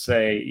would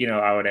say,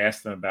 I would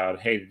ask them about,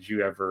 hey, did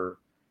you ever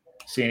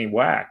see any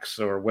WACs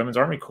or Women's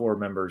Army Corps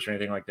members or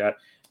anything like that?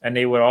 And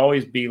they would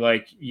always be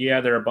like, yeah,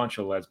 they're a bunch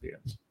of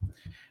lesbians.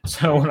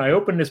 So when I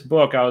opened this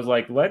book, I was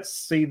like, let's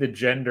see the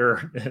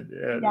gender,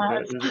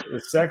 the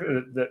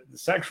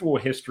sexual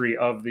history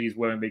of these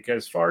women,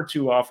 because far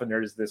too often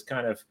there's this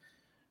kind of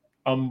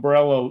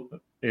umbrella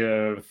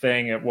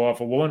thing. Well,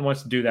 if a woman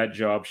wants to do that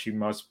job, she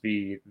must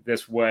be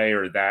this way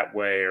or that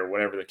way or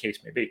whatever the case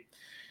may be.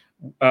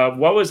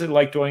 What was it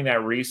like doing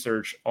that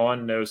research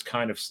on those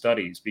kind of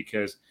studies?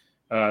 Because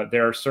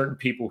there are certain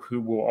people who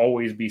will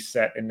always be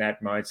set in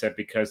that mindset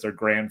because their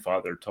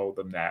grandfather told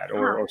them that,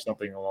 or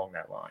something along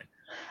that line.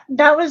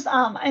 That was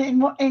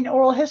in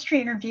oral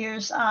history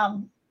interviews,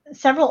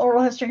 several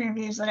oral history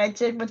interviews that I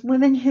did with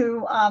women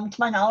who, to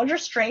my knowledge, are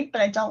straight,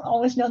 but I don't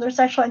always know their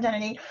sexual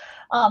identity.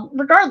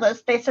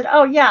 Regardless, they said,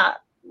 oh, yeah,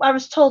 I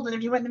was told that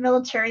if you went in the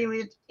military, you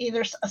were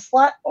either a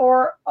slut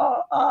or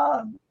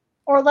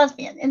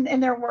lesbian, in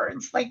their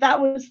words. Like, that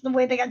was the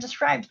way they got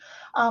described.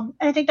 And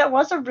I think that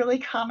was a really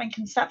common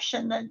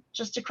conception, that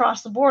just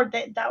across the board,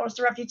 that was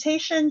the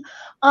reputation.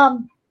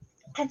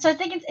 And so I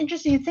think it's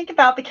interesting to think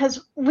about,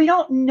 because we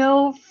don't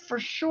know for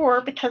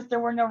sure, because there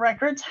were no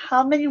records,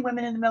 how many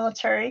women in the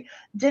military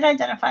did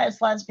identify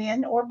as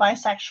lesbian or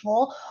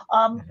bisexual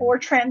or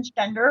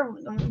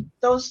transgender.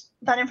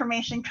 That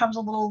information comes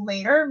a little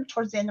later,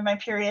 towards the end of my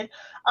period.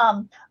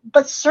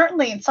 But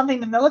certainly it's something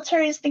the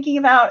military is thinking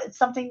about. It's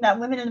something that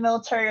women in the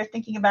military are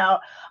thinking about.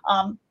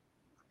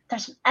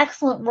 There's some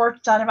excellent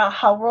work done about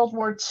how World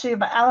War II,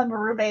 by Alan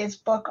Marube's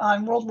book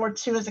on World War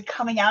II, is a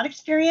coming out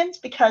experience,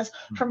 because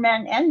for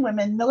men and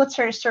women,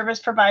 military service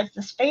provides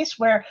the space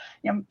where,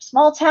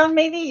 small town,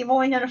 maybe you've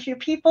only known a few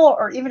people,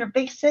 or even a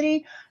big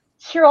city.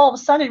 Here, all of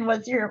a sudden,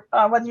 whether you're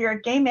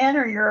a gay man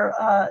or you're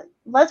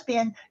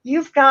lesbian,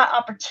 you've got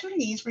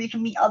opportunities where you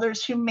can meet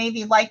others who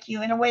maybe like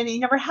you in a way that you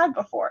never had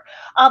before.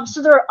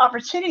 So there are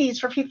opportunities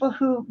for people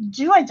who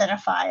do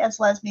identify as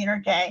lesbian or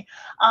gay.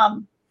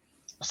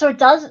 So it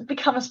does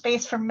become a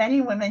space for many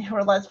women who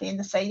are lesbian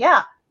to say,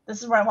 yeah,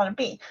 this is where I want to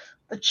be.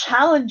 The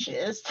challenge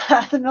is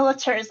that the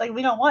military is like,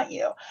 we don't want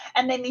you.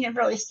 And they mean it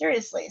really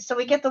seriously. So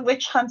we get the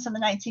witch hunts in the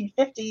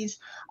 1950s.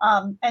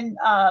 And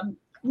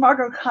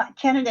Margot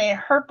Canaday,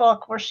 her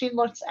book, where she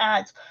looks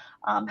at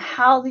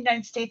how the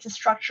United States has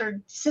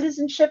structured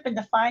citizenship and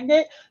defined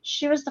it.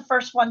 She was the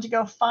first one to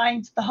go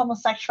find the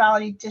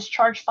homosexuality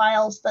discharge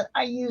files that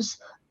I use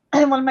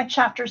in one of my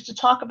chapters to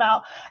talk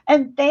about,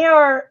 and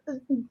they're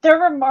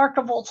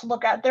remarkable to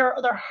look at. They're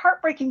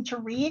heartbreaking to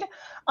read.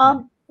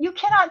 You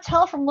cannot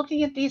tell from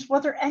looking at these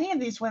whether any of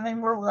these women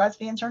were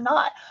lesbians or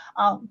not.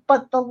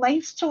 But the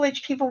lengths to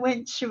which people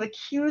went to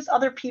accuse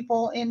other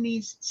people in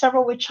these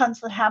several witch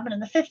hunts that happened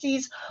in the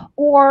 50s,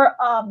 or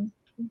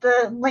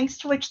the lengths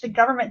to which the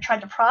government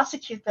tried to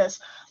prosecute this,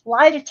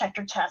 lie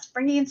detector tests,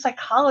 bringing in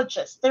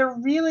psychologists. They're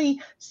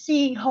really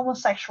seeing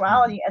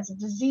homosexuality as a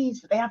disease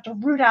that they have to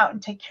root out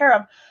and take care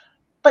of.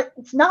 But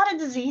it's not a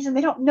disease, and they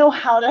don't know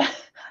how to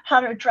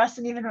address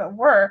it, even if it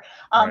were.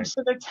 Right.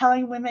 So they're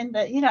telling women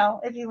that,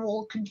 if you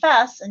will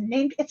confess and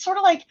name, it's sort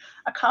of like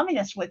a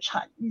communist witch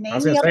hunt. I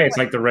was going to say, it's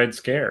like the Red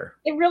Scare.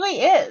 It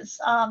really is.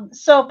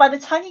 So by the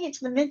time you get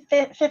to the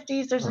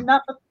mid-50s, there's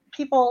enough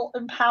people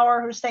in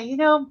power who say,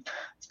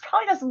 this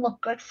probably doesn't look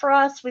good for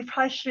us. We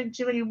probably shouldn't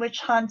do any witch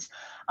hunts.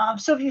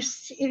 So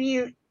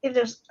if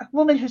there's a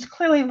woman who's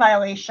clearly in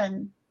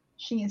violation,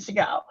 she needs to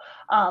go.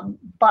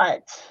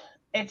 But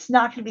it's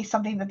not going to be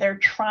something that they're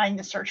trying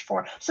to search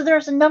for. So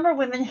there's a number of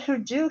women who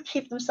do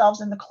keep themselves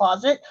in the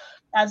closet.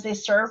 as they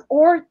serve.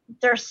 Or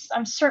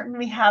I'm certain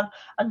we have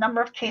a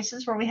number of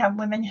cases where we have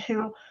women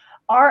who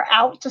are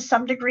out to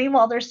some degree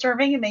while they're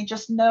serving, and they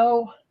just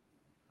know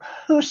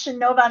who should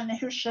know about it and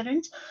who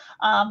shouldn't.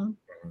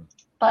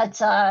 But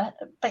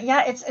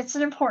yeah, it's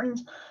an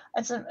important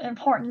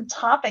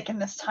topic in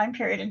this time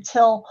period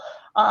until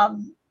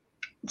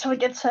we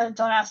get to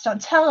Don't Ask,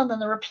 Don't Tell, and then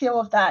the repeal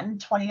of that in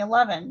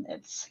 2011.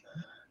 It's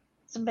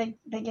a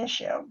big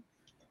issue.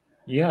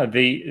 Yeah,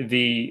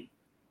 the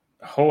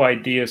whole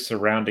idea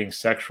surrounding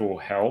sexual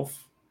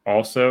health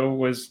also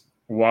was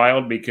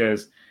wild,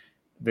 because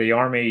the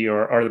Army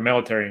or the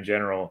military in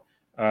general.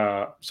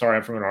 Sorry,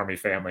 I'm from an Army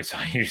family, so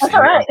I usually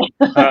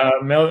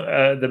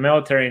the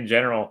military in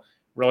general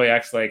really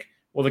acts like,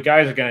 well, the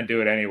guys are going to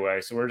do it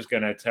anyway, so we're just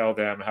going to tell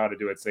them how to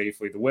do it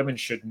safely. The women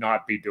should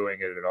not be doing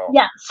it at all.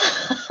 Yes.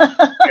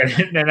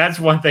 and that's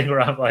one thing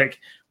where I'm like,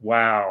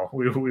 wow,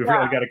 we really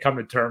got to come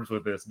to terms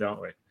with this,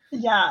 don't we?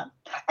 Yeah.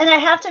 And I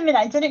have to admit,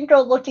 I didn't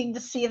go looking to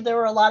see if there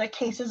were a lot of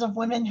cases of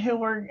women who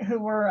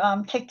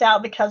were kicked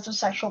out because of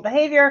sexual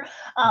behavior.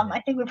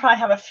 I think we probably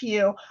have a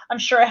few. I'm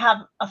sure I have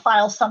a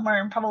file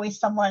somewhere, and probably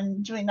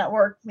someone doing that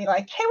work be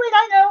like, hey, wait,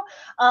 I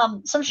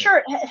know. So I'm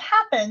sure it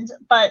happened,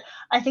 but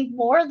I think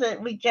more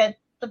that we get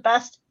the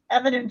best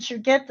evidence you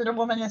get that a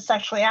woman is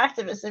sexually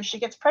active is if she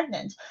gets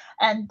pregnant.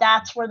 And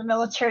that's where the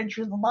military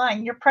drew the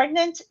line. You're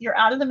pregnant, you're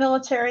out of the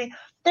military.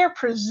 They're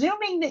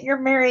presuming that you're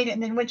married,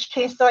 and in which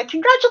case they're like,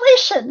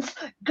 congratulations,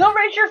 go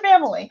raise your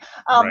family.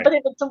 Right. But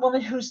if it's a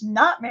woman who's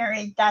not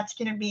married, that's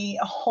going to be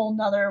a whole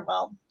nother,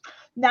 well,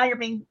 now you're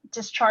being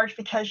discharged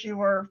because you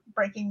were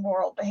breaking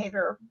moral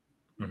behavior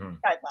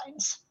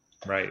guidelines.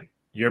 Right.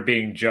 You're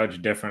being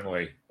judged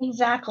differently.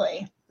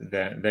 Exactly.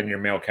 Than your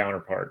male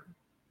counterpart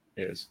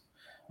is,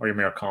 or your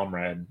male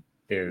comrade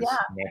is. Yeah.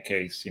 In that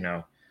case,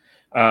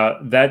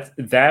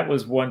 that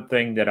was one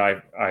thing that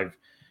I've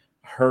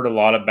heard a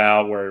lot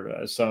about,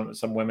 where some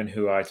women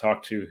who I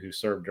talked to who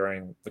served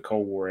during the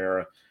Cold War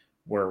era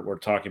were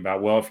talking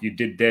about, well, if you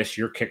did this,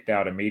 you're kicked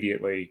out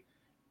immediately.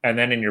 And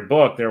then in your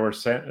book, there were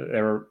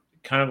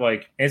kind of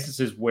like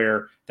instances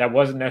where that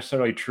wasn't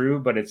necessarily true,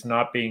 but it's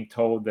not being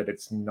told that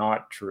it's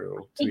not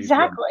true.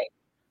 Exactly.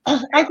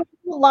 I think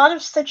a lot of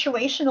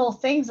situational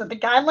things that the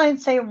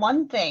guidelines say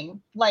one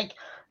thing, like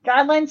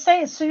guidelines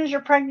say as soon as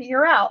you're pregnant,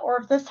 you're out,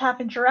 or if this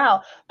happens, you're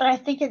out. But I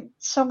think it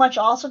so much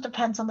also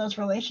depends on those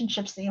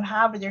relationships that you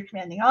have with your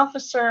commanding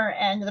officer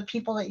and the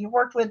people that you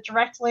worked with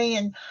directly,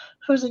 and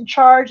who's in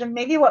charge, and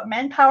maybe what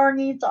manpower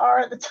needs are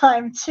at the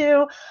time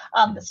too.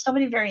 So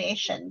many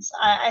variations.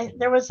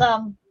 There was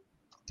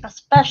a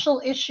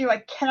special issue, I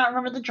cannot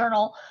remember the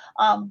journal,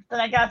 that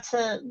I got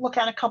to look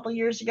at a couple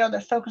years ago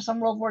that focused on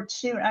World War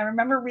II. And I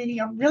remember reading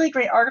a really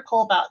great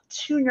article about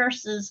two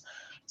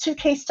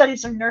case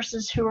studies of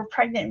nurses who were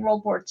pregnant in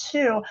World War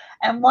II.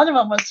 And one of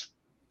them was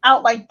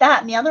out like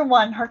that. And the other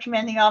one, her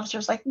commanding officer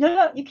was like,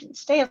 no, you can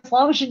stay as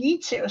long as you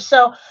need to.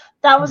 So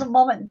that was a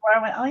moment where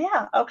I went, oh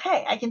yeah,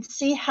 okay. I can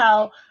see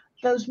how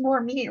those more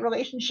immediate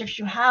relationships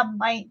you have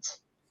might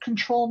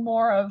control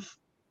more of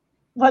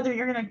whether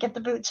you're going to get the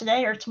boot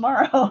today or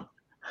tomorrow.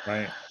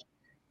 Right.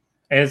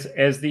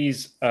 As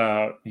these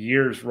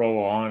years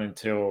roll on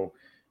until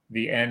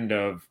the end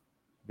of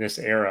this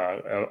era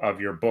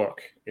of your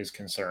book is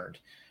concerned,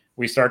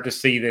 we start to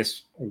see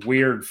this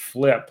weird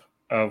flip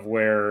of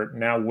where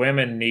now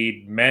women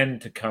need men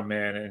to come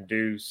in and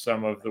do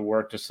some of the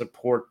work to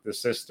support the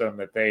system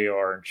that they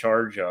are in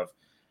charge of.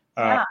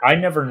 I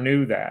never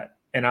knew that.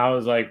 And I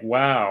was like,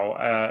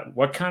 wow,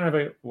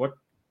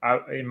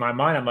 in my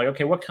mind, I'm like,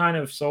 okay, what kind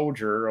of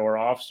soldier or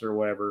officer or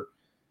whatever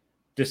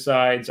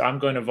decides I'm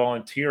going to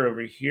volunteer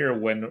over here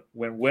when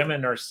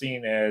women are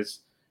seen as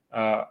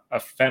a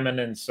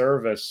feminine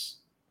service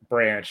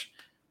branch?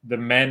 The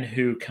men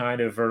who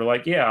kind of are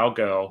like, yeah, I'll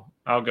go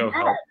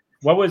help.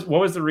 What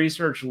was the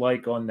research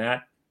like on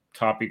that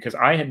topic? Because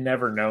I had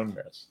never known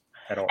this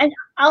at all. And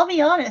I'll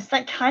be honest,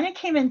 that kind of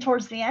came in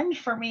towards the end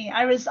for me.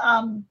 I was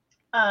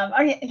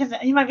because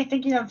you might be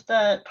thinking of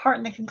the part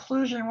in the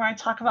conclusion where I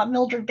talk about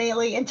Mildred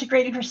Bailey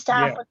integrating her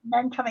staff with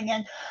men coming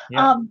in.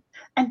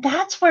 And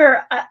that's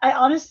where I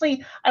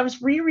honestly, I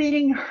was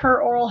rereading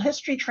her oral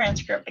history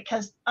transcript,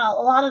 because a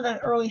lot of the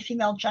early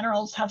female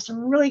generals have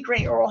some really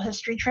great oral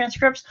history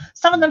transcripts.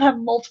 Some of them have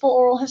multiple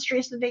oral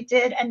histories that they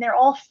did, and they're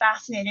all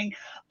fascinating.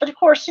 But of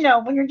course,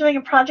 when you're doing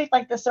a project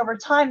like this over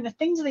time, the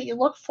things that you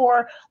look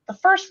for the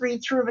first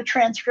read through of a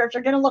transcript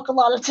are going to look a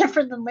lot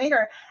different than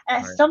later.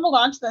 And I stumbled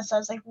onto this. I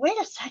was like, wait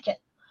a second,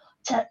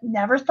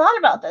 never thought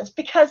about this,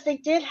 because they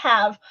did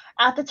have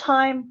at the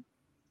time,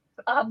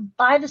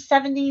 by the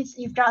 70s,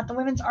 you've got the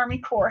Women's Army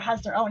Corps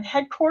has their own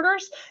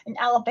headquarters in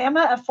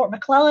Alabama at Fort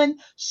McClellan.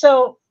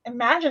 So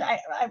imagine,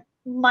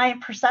 my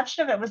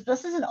perception of it was,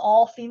 this is an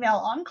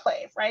all-female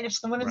enclave, right?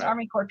 It's the Women's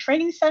Army Corps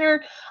Training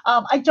Center.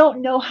 I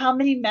don't know how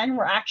many men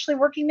were actually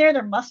working there.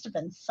 There must have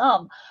been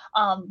some.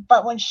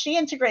 But when she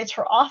integrates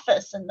her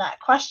office and that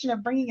question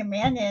of bringing a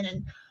man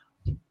in,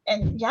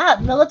 and yeah,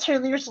 military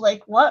leaders are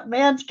like, what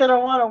man's going to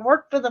want to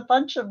work with a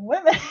bunch of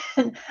women?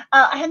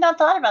 I had not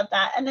thought about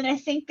that. And then I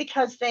think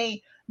because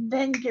they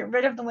then get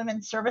rid of the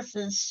women's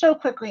services so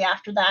quickly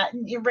after that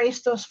and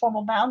erase those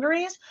formal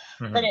boundaries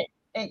that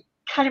it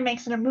kind of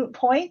makes it a moot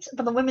point.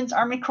 But the Women's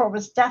Army Corps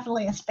was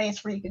definitely a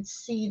space where you could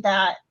see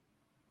that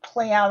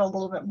play out a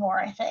little bit more,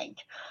 I think.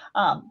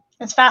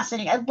 It's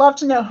fascinating. I'd love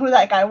to know who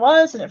that guy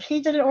was and if he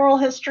did an oral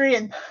history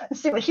and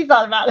see what he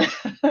thought about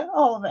it,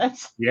 all of it.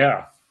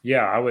 Yeah.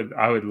 Yeah. I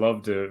would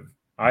love to.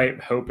 I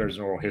hope there's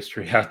an oral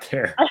history out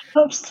there. I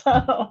hope so.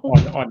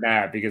 on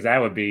that, because that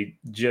would be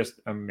just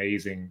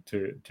amazing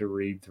to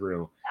read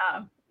through.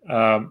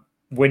 Yeah.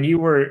 When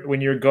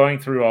you're going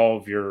through all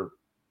of your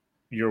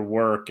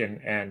work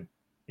and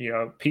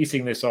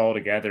piecing this all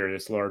together,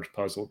 this large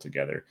puzzle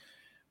together,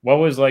 what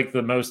was like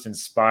the most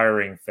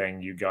inspiring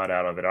thing you got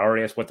out of it? I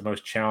already asked what the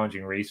most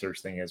challenging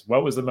research thing is.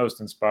 What was the most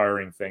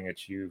inspiring thing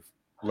that you've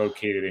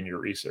located in your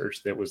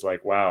research that was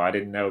like, wow, I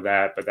didn't know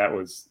that, but that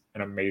was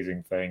an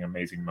amazing thing,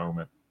 amazing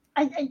moment?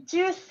 I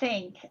do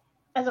think,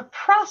 as a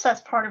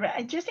process part of it,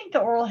 I do think the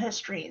oral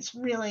histories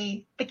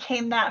really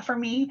became that for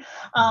me.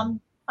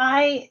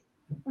 I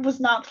was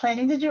not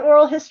planning to do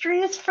oral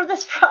histories for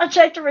this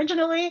project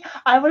originally.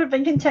 I would have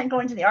been content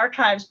going to the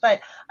archives,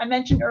 but I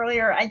mentioned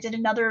earlier I did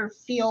another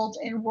field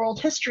in world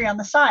history on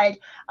the side,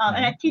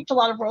 and I teach a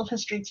lot of world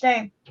history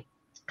today.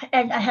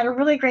 And I had a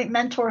really great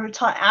mentor who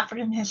taught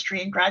African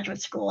history in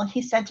graduate school, and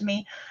he said to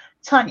me,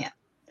 Tanya,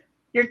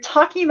 you're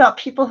talking about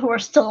people who are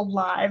still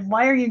alive.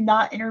 Why are you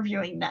not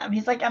interviewing them?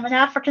 He's like, I'm an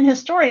African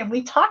historian.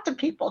 We talk to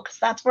people because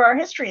that's where our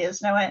history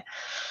is. And I went,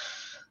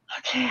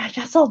 okay, I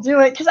guess I'll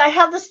do it, because I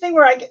have this thing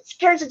where I get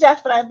scared to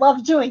death, but I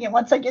love doing it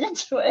once I get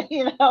into it.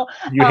 You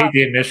hate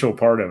the initial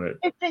part of it.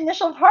 It's the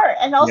initial part,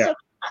 and also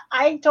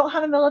I don't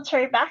have a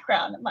military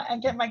background.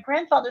 My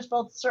grandfathers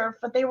both served,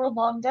 but they were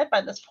long dead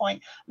by this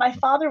point. My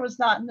father was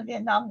not in the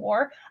Vietnam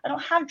War. I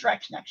don't have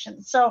direct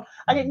connections, so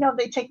I didn't know if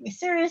they'd take me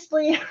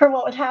seriously or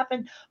what would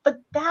happen.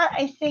 But that,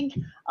 I think,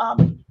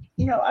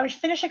 I would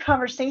finish a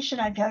conversation,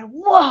 I'd be like,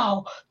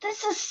 whoa,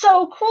 this is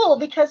so cool,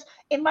 because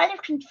it might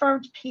have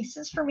confirmed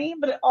pieces for me,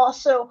 but it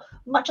also,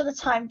 much of the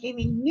time, gave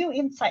me new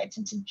insights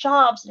into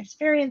jobs and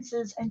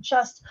experiences, and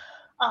just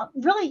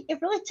it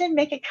really did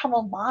make it come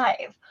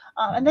alive.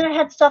 And then I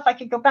had stuff I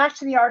could go back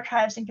to the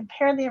archives and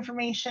compare the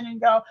information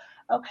and go,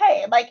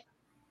 okay, like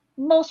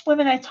most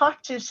women I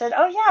talked to said,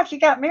 oh yeah, if you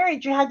got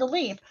married, you had to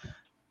leave.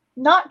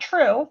 Not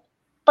true.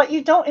 But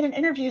you don't in an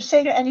interview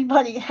say to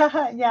anybody,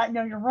 yeah,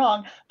 no, you're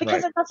wrong,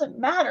 because It doesn't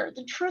matter.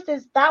 The truth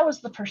is that was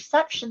the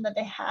perception that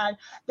they had,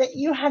 that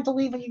you had to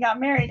leave when you got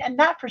married. And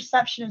that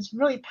perception is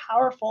really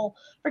powerful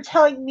for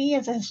telling me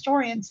as a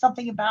historian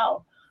something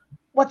about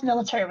what the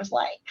military was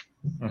like.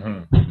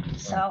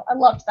 So I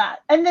loved that.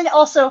 And then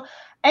also,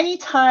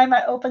 anytime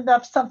I opened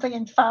up something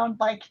and found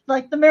like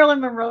the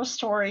Marilyn Monroe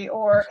story,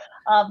 or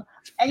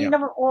any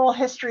number of oral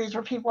histories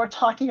where people are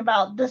talking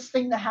about this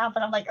thing that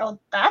happened, I'm like, oh,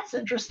 that's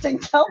interesting.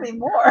 Tell me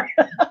more.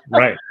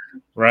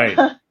 Right.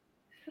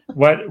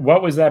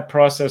 What was that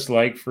process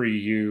like for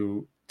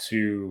you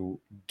to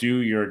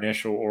do your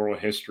initial oral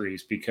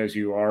histories, because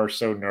you are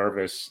so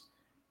nervous?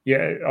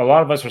 Yeah, a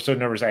lot of us are so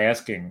nervous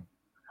asking,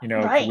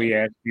 can we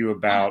ask you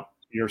about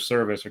your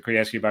service, or could we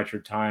ask you about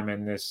your time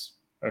in this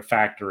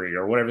factory,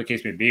 or whatever the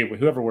case may be,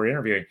 whoever we're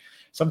interviewing?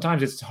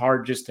 Sometimes it's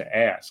hard just to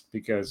ask,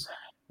 because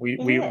we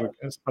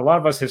a lot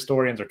of us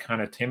historians are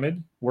kind of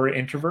timid. We're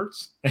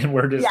introverts, and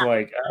we're just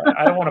like,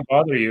 I don't want to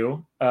bother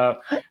you.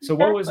 So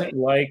what was it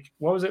like?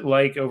 What was it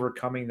like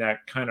overcoming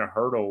that kind of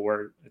hurdle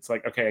where it's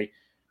like, okay,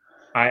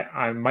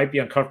 I might be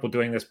uncomfortable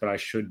doing this, but I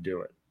should do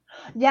it?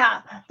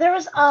 Yeah, there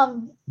was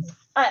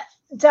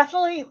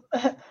definitely.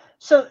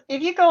 So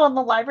if you go on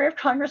the Library of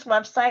Congress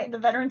website, the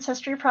Veterans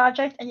History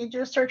Project, and you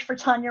do a search for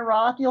Tanya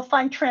Roth, you'll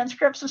find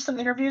transcripts of some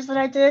interviews that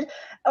I did,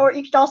 or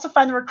you can also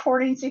find the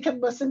recordings. You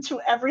can listen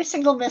to every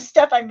single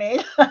misstep I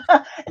made.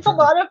 It's a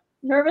lot of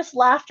nervous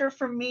laughter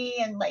from me,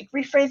 and like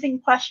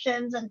rephrasing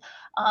questions, and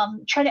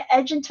trying to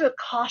edge into it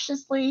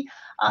cautiously.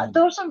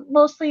 Those are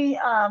mostly,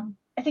 I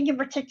think in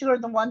particular,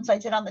 the ones I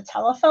did on the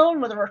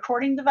telephone with a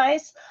recording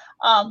device.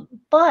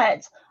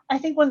 But I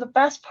think one of the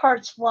best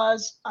parts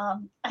was I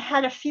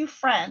had a few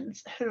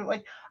friends who,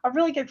 like a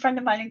really good friend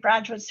of mine in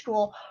graduate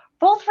school,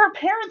 both her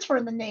parents were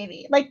in the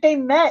Navy. Like they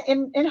met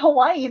in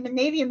Hawaii in the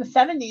Navy in the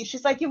 70s.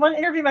 She's like, you want to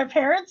interview my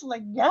parents? I'm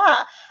like,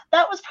 yeah.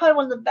 That was probably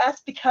one of the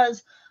best,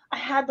 because I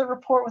had the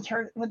rapport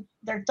with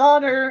their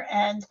daughter,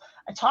 and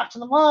I talked to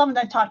the mom, and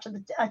I talked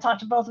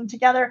to both of them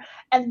together,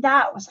 and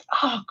that was like,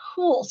 oh,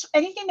 cool. So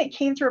anything that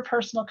came through a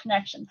personal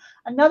connection.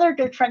 Another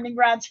good friend in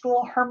grad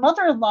school, her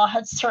mother-in-law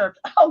had served.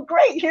 Oh,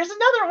 great! Here's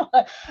another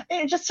one.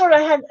 It just sort of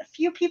had a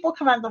few people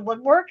come out of the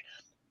woodwork.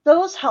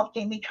 Those helped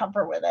give me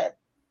comfort with it.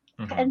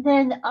 And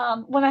then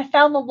when I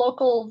found the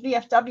local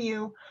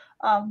VFW,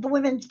 the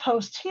women's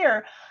post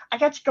here, I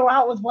got to go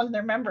out with one of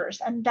their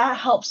members, and that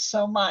helped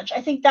so much.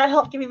 I think that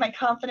helped give me my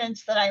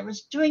confidence that I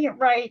was doing it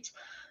right.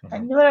 I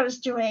knew what I was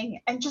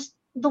doing, and just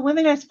the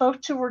women I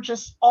spoke to were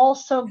just all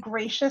so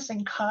gracious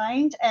and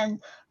kind,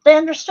 and they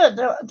understood.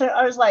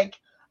 I was like,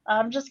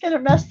 I'm just going to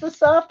mess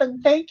this up,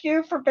 and thank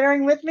you for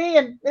bearing with me.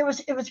 And it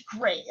was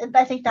great. And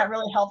I think that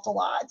really helped a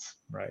lot.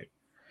 Right.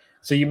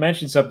 So you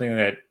mentioned something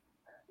that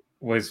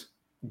was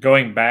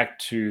going back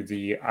to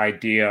the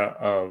idea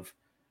of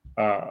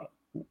uh,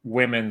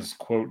 women's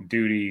quote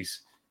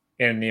duties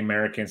in the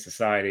American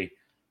society.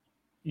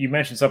 You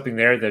mentioned something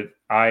there that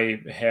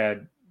I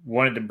had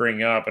wanted to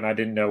bring up, and I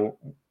didn't know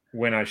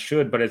when I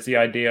should, but it's the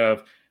idea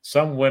of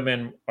some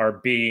women are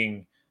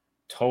being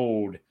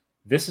told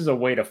this is a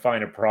way to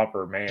find a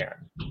proper man,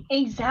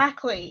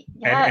 Exactly.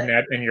 and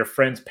Yes. your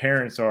friend's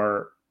parents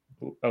are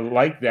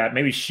like that.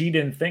 Maybe she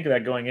didn't think of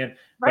that going in,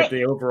 but Right.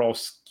 the overall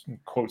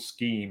quote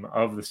scheme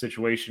of the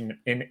situation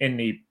in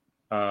the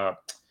uh,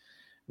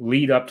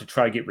 lead up to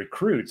try to get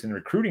recruits and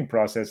recruiting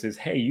process is,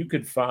 hey, you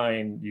could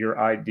find your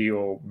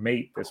ideal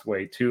mate this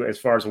way too, as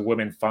far as a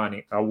woman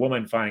finding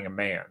a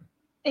man.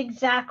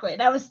 Exactly.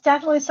 That was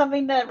definitely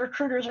something that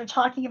recruiters are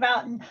talking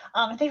about. And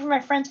I think for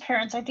my friend's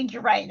parents, I think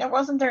you're right. That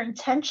wasn't their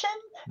intention,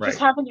 just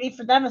Right. happened to be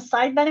for them a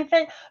side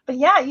benefit. But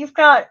yeah, you've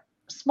got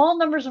small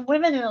numbers of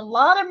women and a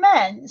lot of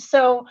men.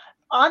 So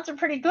odds are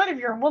pretty good if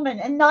you're a woman,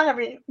 and not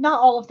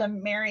all of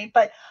them marry,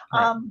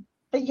 Right.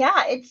 but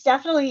yeah, it's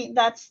definitely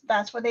that's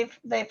what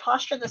they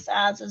posture this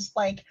as, is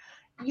like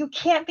you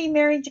can't be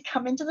married to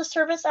come into the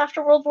service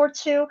after World War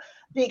II.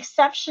 The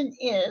exception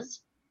is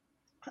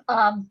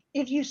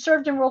if you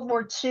served in World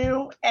War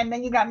II and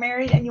then you got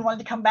married and you wanted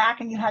to come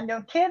back and you had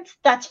no kids,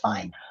 that's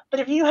fine. Mm. But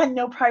if you had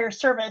no prior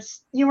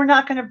service, you were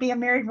not going to be a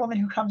married woman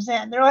who comes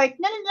in. They're like,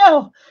 no, no,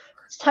 no,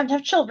 it's time to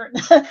have children.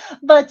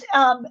 but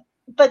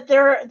but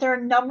there are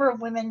a number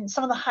of women,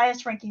 some of the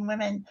highest ranking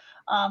women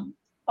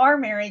are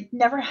married,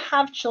 never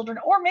have children,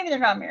 or maybe they're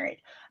not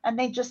married, and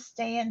they just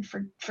stay in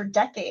for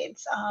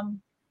decades.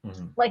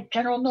 Mm. Like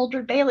General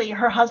Mildred Bailey,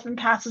 her husband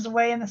passes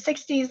away in the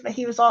 60s, but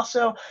he was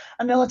also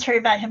a military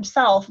vet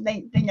himself.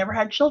 They never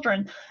had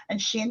children,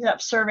 and she ended up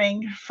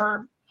serving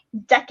for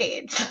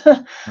decades.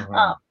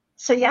 Mm.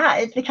 So yeah,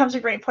 it becomes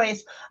a great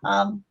place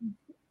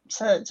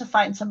to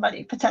find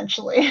somebody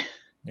potentially.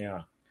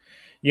 Yeah.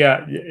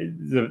 Yeah.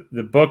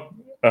 The book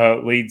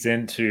leads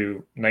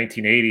into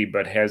 1980,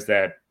 but has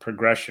that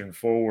progression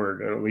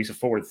forward, or at least a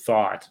forward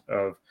thought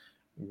of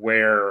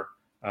where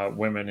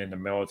women in the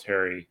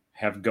military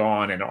have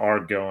gone and are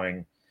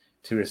going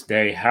to this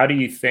day. How do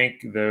you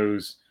think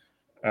those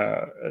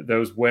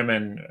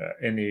women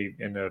in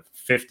the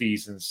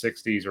 50s and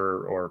 60s,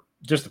 or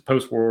just the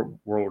post World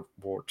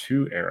War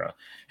II era,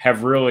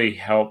 have really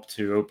helped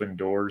to open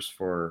doors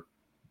for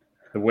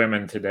the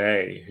women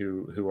today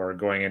who are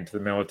going into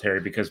the military,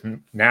 because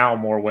now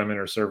more women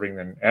are serving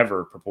than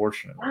ever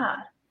proportionately. Yeah,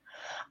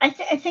 I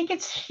think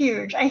it's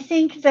huge. I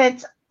think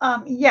that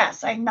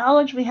yes, I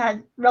acknowledge we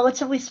had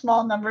relatively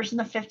small numbers in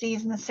the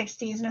 50s and the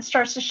 60s, and it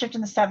starts to shift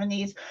in the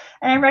 70s.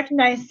 And I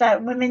recognize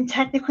that women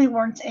technically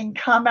weren't in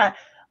combat.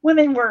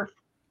 Women were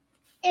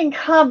in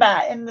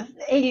combat in the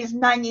 80s,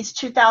 90s,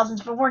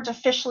 2000s, but weren't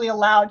officially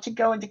allowed to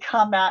go into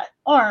combat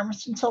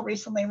arms until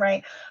recently,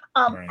 right?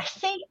 I Right.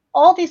 think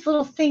all these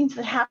little things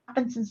that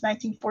happened since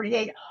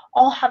 1948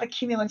 all have a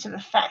cumulative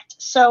effect.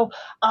 So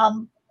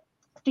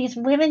these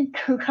women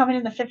who come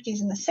in the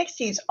 50s and the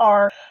 60s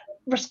are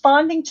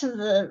responding to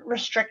the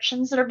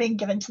restrictions that are being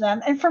given to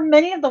them. And for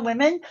many of the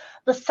women,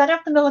 the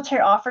setup the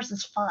military offers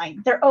is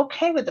fine. They're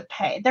okay with the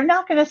pay. They're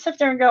not going to sit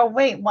there and go,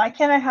 wait, why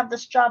can't I have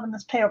this job and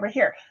this pay over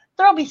here?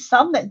 There'll be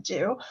some that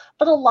do,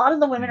 but a lot of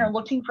the women are Mm.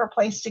 looking for a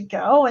place to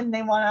go and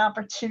they want an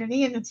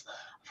opportunity. And it's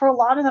for a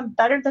lot of them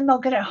better than they'll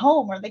get at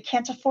home, or they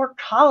can't afford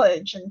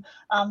college. And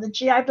the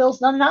GI Bill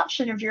is not an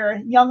option if you're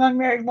a young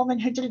unmarried woman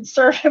who didn't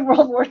serve in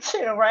World War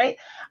II, right?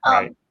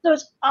 Right.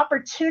 Those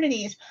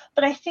opportunities.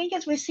 But I think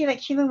as we see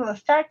that cumulative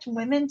effect,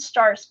 women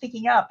start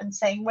speaking up and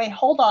saying, wait,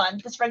 hold on,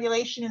 this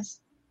regulation is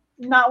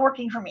not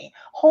working for me.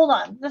 Hold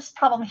on, this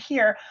problem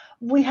here,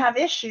 we have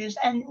issues,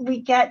 and we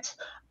get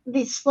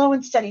these slow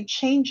and steady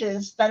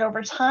changes that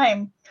over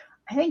time,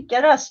 I think,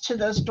 get us to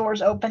those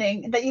doors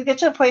opening, that you get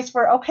to a place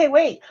where, okay,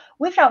 wait,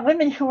 we've got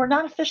women who are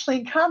not officially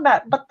in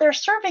combat, but they're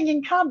serving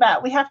in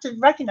combat. We have to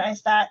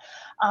recognize that.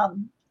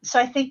 So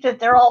I think that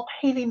they're all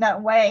paving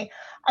that way.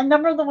 A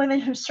number of the women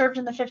who served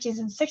in the 50s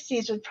and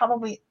 60s would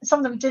probably, some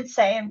of them did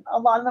say, and a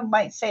lot of them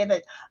might say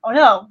that, oh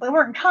no, we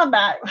weren't in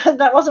combat.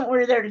 That wasn't what we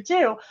were there to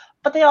do.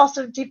 But they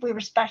also deeply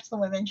respect the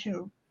women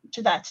who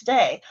do that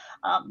today.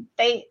 Um,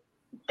 they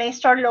they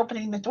started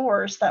opening the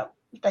doors that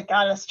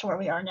got us to where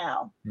we are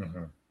now.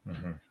 Hmm.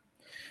 Hmm.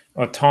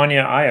 Well,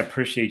 Tanya, I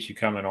appreciate you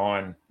coming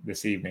on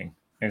this evening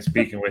and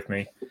speaking with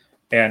me.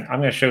 And I'm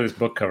going to show this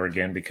book cover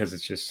again because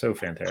it's just so So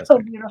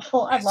fantastic.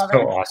 beautiful. I It's love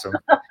so it. awesome.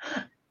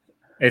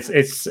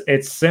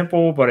 It's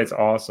simple, but it's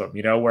awesome.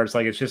 Where it's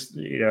like it's just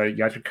you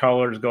got your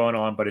colors going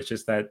on, but it's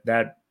just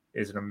that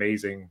is an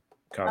amazing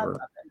I cover.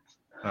 love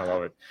it. I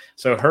love it.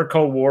 So, Her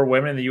Cold War,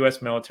 Women in the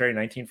U.S. Military,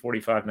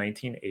 1945,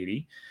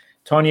 1980.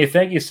 Tanya,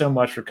 thank you so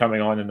much for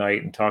coming on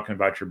tonight and talking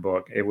about your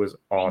book. It was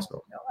Thank awesome.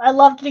 you. I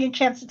love getting a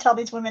chance to tell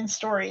these women's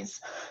stories.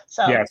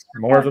 So Yes,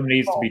 more of important them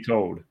needs to people. be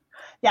told. You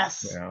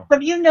Yes. know.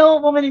 If you know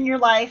a woman in your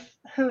life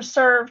who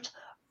served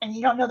and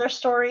you don't know their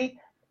story,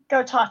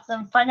 go talk to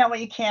them, find out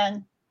what you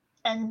can,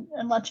 and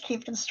let's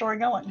keep the story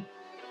going.